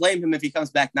 I don't blame him if he comes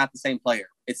back not the same player.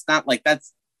 It's not like that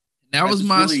was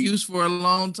my excuse for a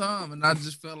long time. And I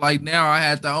just felt like now I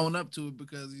had to own up to it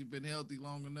because he's been healthy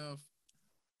long enough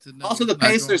to know. Also, the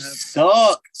Pacers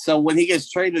suck. So when he gets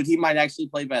traded, he might actually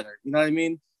play better. You know what I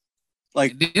mean?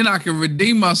 And then I can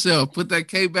redeem myself, put that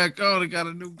K back on, and got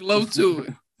a new glow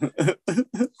to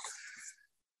it.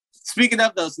 Speaking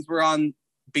of, though, since we're on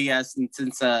BS and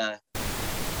since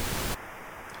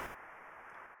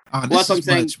this is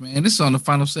much, man. This is on the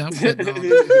final say. I'm getting on.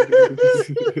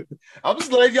 I'm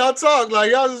just letting y'all talk.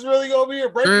 Like, y'all just really gonna be here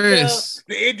breaking down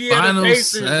the Indiana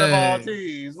Pacers of all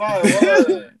teams.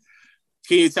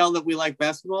 Can you tell that we like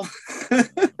basketball?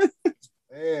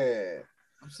 Yeah.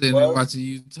 I'm sitting there watching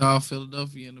Utah,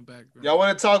 Philadelphia in the background. Y'all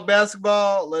want to talk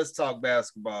basketball? Let's talk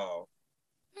basketball.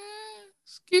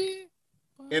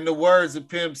 In the words of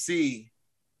Pimp C,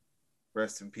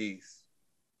 rest in peace.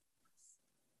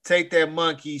 Take that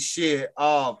monkey shit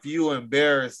off. You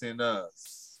embarrassing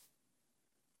us.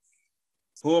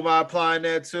 Who am I applying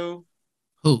that to?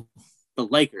 Who? The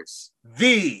Lakers.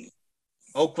 The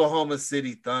Oklahoma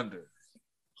City Thunder.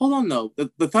 Hold on, though.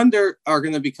 The Thunder are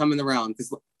going to be coming around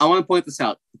because I want to point this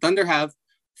out. The Thunder have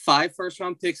 5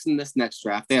 first-round picks in this next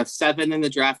draft. They have 7 in the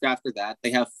draft after that.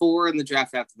 They have 4 in the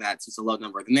draft after that, so it's a low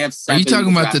number. Then they have 7. Are you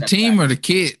talking about the team or the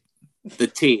kid? The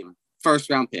team.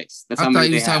 First-round picks. That's I how thought many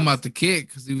you they was have. talking about the kid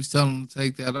because he was telling them to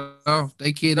take that off.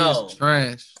 They kid is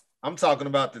trash. I'm talking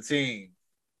about the team.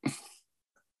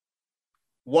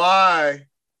 Why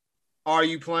are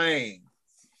you playing?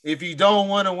 If you don't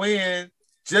want to win,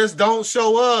 just don't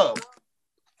show up.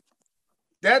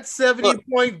 That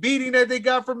 70-point beating that they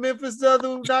got from Memphis the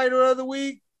other night or other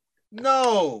week,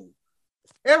 no.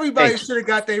 Everybody should have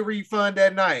got their refund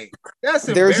that night. That's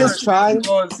embarrassing. They're just trying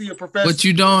to see a professional. What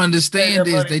you don't understand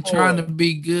is they trying to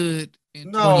be good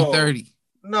in 2030.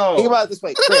 No. Think about it this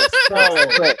way, Chris.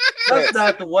 Chris. That's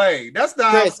not the way. That's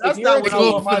not what I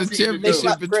want my team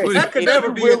to do. That could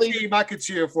never be a team I could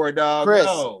cheer for, dog. Chris,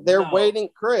 they're waiting.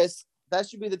 Chris, that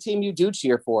should be the team you do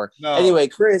cheer for. No. Anyway,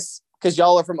 Chris, because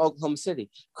y'all are from Oklahoma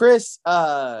City. Chris,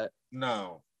 no.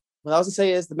 What I was going to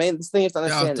say is this thing you have to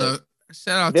understand is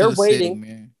shout out to the city,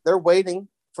 man. They're waiting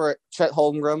for Chet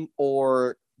Holmgren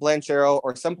or Blanchero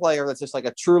or some player that's just like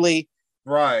a truly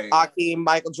Hakeem,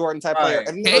 Michael Jordan type player.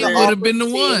 And K would have been the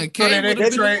one. So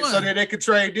that they could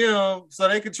trade them. So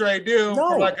they could trade them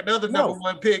for like another number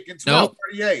 1 pick in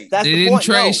 1238. They didn't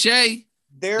trade Shea.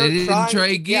 They didn't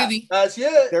trade Giddey. That's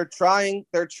it. They're trying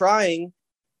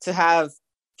to have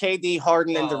KD,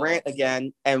 Harden, and Durant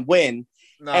again and win.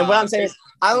 And what I'm saying is,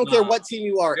 I don't care what team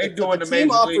you are. If a team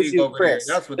offers you, Chris,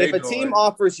 if a team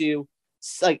offers you,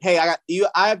 like, hey,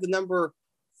 I have the number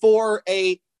 4,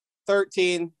 8,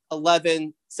 13,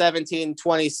 11, 17,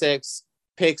 26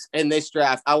 picks in this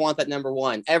draft. I want that number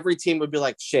 1. Every team would be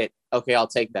like, shit, okay, I'll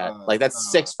take that.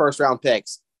 That's 6 first-round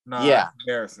picks. Yeah.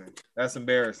 That's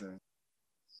embarrassing.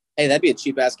 Hey, that'd be a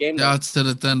cheap-ass game. Shout out to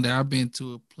the Thunder. I've been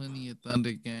to plenty of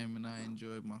Thunder game, and I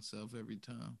enjoyed myself every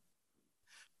time.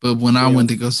 But when I went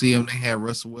to go see them, they had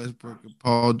Russell Westbrook and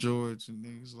Paul George and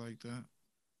things like that.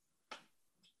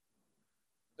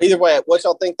 Either way, what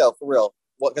y'all think, though, for real?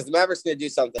 Because the Mavericks going to do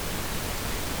something.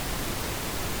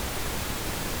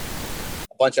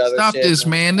 A bunch of other Stop shit. This,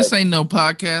 man. This ain't no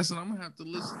podcast, and I'm going to have to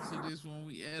listen to this when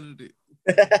we edit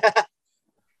it.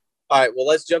 All right, well,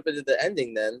 let's jump into the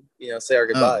ending then. Say our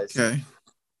goodbyes. Okay.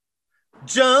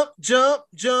 Jump, jump,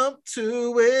 jump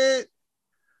to it.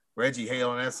 Reggie hate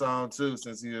on that song too,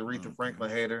 since he's a Aretha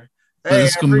Franklin hater. But Hey,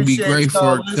 it's I gonna be appreciate great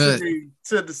y'all for a cut. listening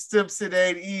to the Stimson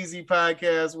Ain't Easy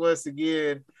podcast once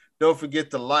again. Don't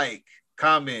forget to like,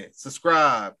 comment,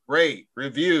 subscribe, rate,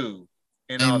 review,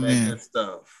 and all that good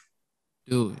stuff.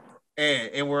 Do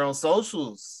it. And we're on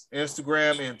socials,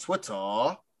 Instagram and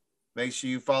Twitter. Make sure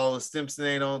you follow Stimson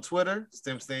Ain't on Twitter,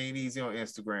 Stimson Ain't Easy on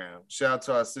Instagram. Shout out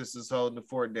to our sisters holding the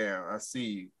fort down. I see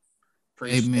you.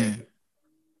 Appreciate it.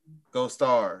 Go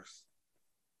Stars.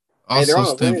 Hey, they're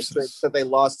Also, on a winning streak that they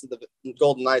lost to the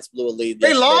Golden Knights, blew a lead.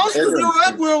 They lost because they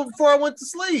were up before I went to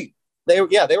sleep. They were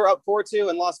up 4-2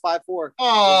 and lost 5-4.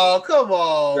 Oh, come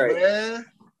on, man.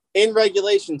 In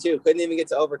regulation, too. Couldn't even get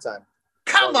to overtime.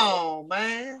 Come on,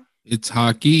 man. It's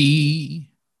hockey.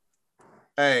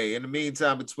 Hey, in the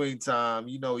meantime, between time,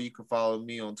 you can follow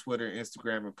me on Twitter,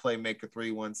 Instagram, and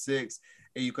Playmaker316.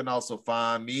 And you can also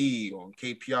find me on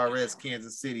KPRS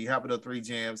Kansas City, Hopping Up 3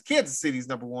 Jams. Kansas City's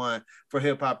 #1 for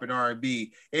hip hop and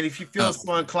R&B. And if you feel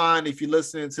so inclined, if you're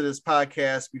listening to this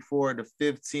podcast before the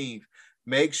 15th,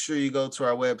 make sure you go to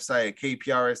our website at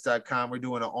kprs.com. We're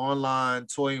doing an online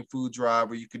toy and food drive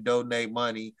where you can donate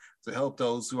money to help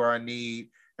those who are in need.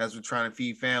 As we're trying to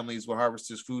feed families with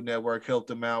Harvesters Food Network, help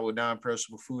them out with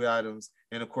non-perishable food items,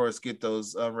 and of course, get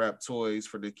those unwrapped toys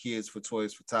for the kids for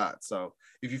Toys for Tots. So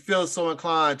if you feel so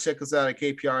inclined, check us out at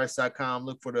kprs.com.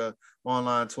 Look for the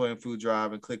online toy and food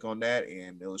drive and click on that,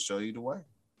 and it'll show you the way.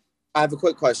 I have a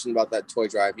quick question about that toy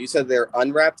drive. You said they're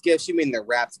unwrapped gifts. You mean they're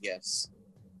wrapped gifts?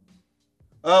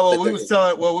 Oh, well,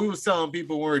 we was telling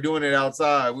people when we were doing it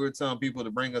outside, we were telling people to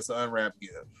bring us an unwrapped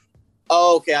gift.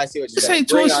 Oh, okay, I see what you're saying.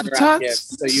 Bring unwrapped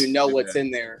gifts so you know what's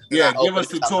in there. Yeah, give us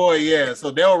the toy. Yeah,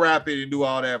 so they'll wrap it and do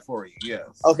all that for you.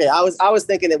 Yes. Okay, I was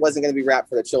thinking it wasn't going to be wrapped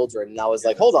for the children, and I was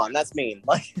like, hold on, that's mean.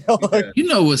 Like, you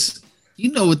know what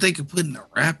they could put in a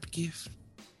wrap gift.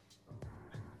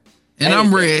 And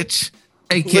I'm Rich,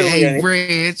 aka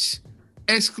Rich! !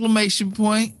 And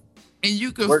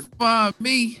you can find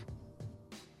me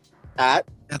at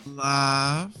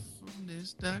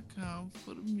livefromthis.com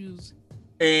for the music.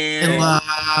 And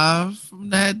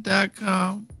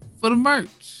livefromthat.com for the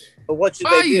merch. But what should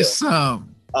Buy they do? you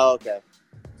some. Oh, okay.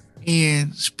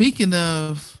 And speaking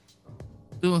of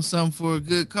doing something for a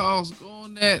good cause, go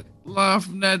on that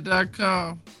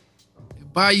livefromthat.com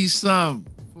and buy you some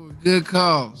for a good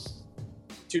cause.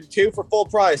 Two for full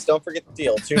price. Don't forget the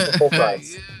deal. 2 for full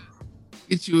price. Yeah.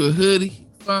 Get you a hoodie.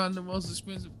 Find the most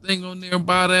expensive thing on there and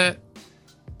buy that.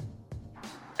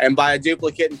 And buy a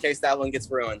duplicate in case that one gets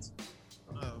ruined.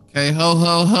 Okay, ho,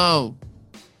 ho, ho.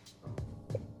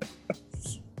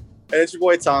 And it's your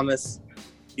boy Thomas.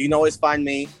 You can always find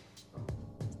me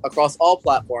across all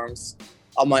platforms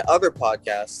on my other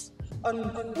podcast. And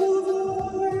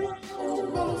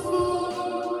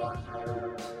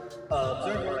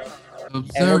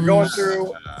we're going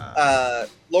through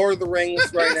Lord of the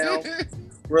Rings right now.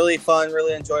 Really fun,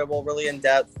 really enjoyable, really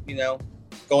in-depth,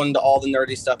 going into all the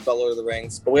nerdy stuff about Lord of the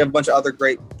Rings. But we have a bunch of other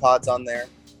great pods on there.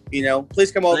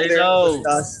 Please come over there and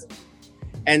discuss.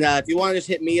 And if you want to just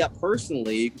hit me up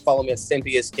personally, you can follow me at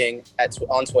Stimpy is King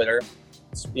on Twitter.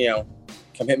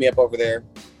 Come hit me up over there.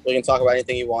 We can talk about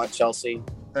anything you want, Chelsea,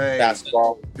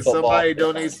 basketball, football. Somebody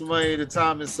donate some money to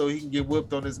Thomas so he can get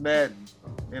whipped on his Madden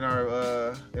in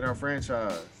our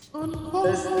franchise.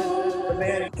 This is the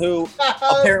man who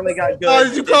apparently got good. Oh,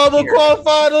 did you call him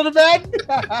qualified on the Madden?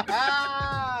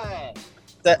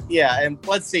 And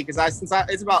let's see, because I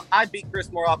beat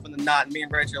Chris more often than not, and me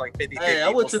and Reggie are like 50-50. Hey, I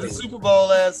went to the Super Bowl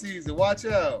last season. Watch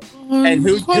out. And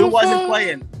who wasn't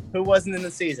playing? Who wasn't in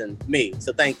the season? Me.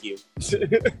 So thank you.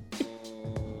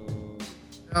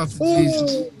 Oh,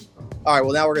 Jesus. All right.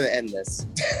 Well, now we're gonna end this.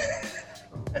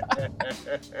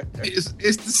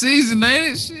 It's the season,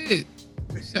 ain't it? Shit.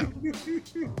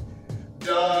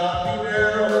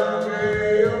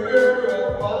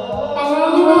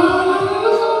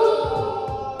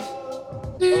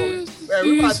 Man,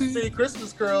 we about to see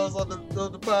Christmas curls on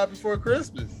the pod before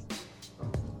Christmas.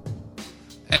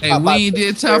 Hey, we ain't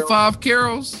did top 5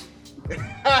 carols.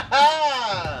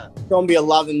 Gonna be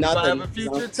 11-0. I have a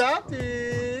future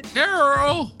topic.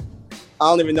 Carol. I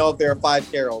don't even know if there are 5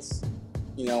 carols.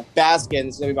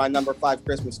 Baskin's gonna be my number 5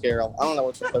 Christmas carol. I don't know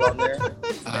what to put on there.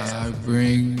 I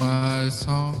bring my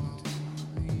song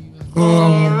to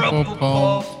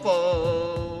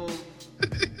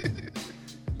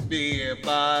me and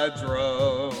my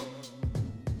drum.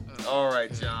 All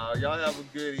right, y'all. Y'all have a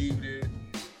good evening.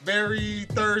 Merry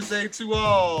Thursday to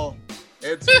all.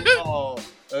 And to all,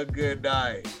 a good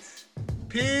night.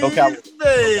 Peace, Okay.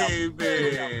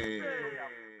 baby.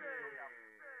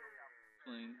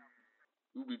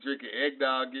 We'll be drinking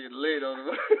eggnog, getting lit on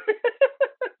the.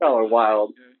 Y'all are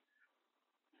wild.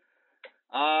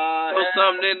 Put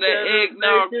something in the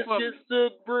eggnog for me. To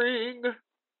bring.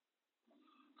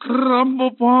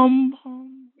 Crumble pum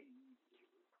pum.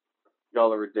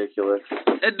 Y'all are ridiculous.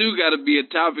 That do gotta be a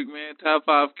topic, man. Top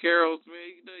 5 carols, man.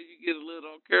 You know you get a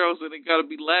little on carols and it gotta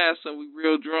be last so we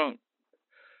real drunk.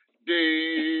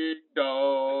 Ding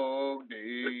dong,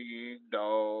 ding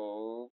dong.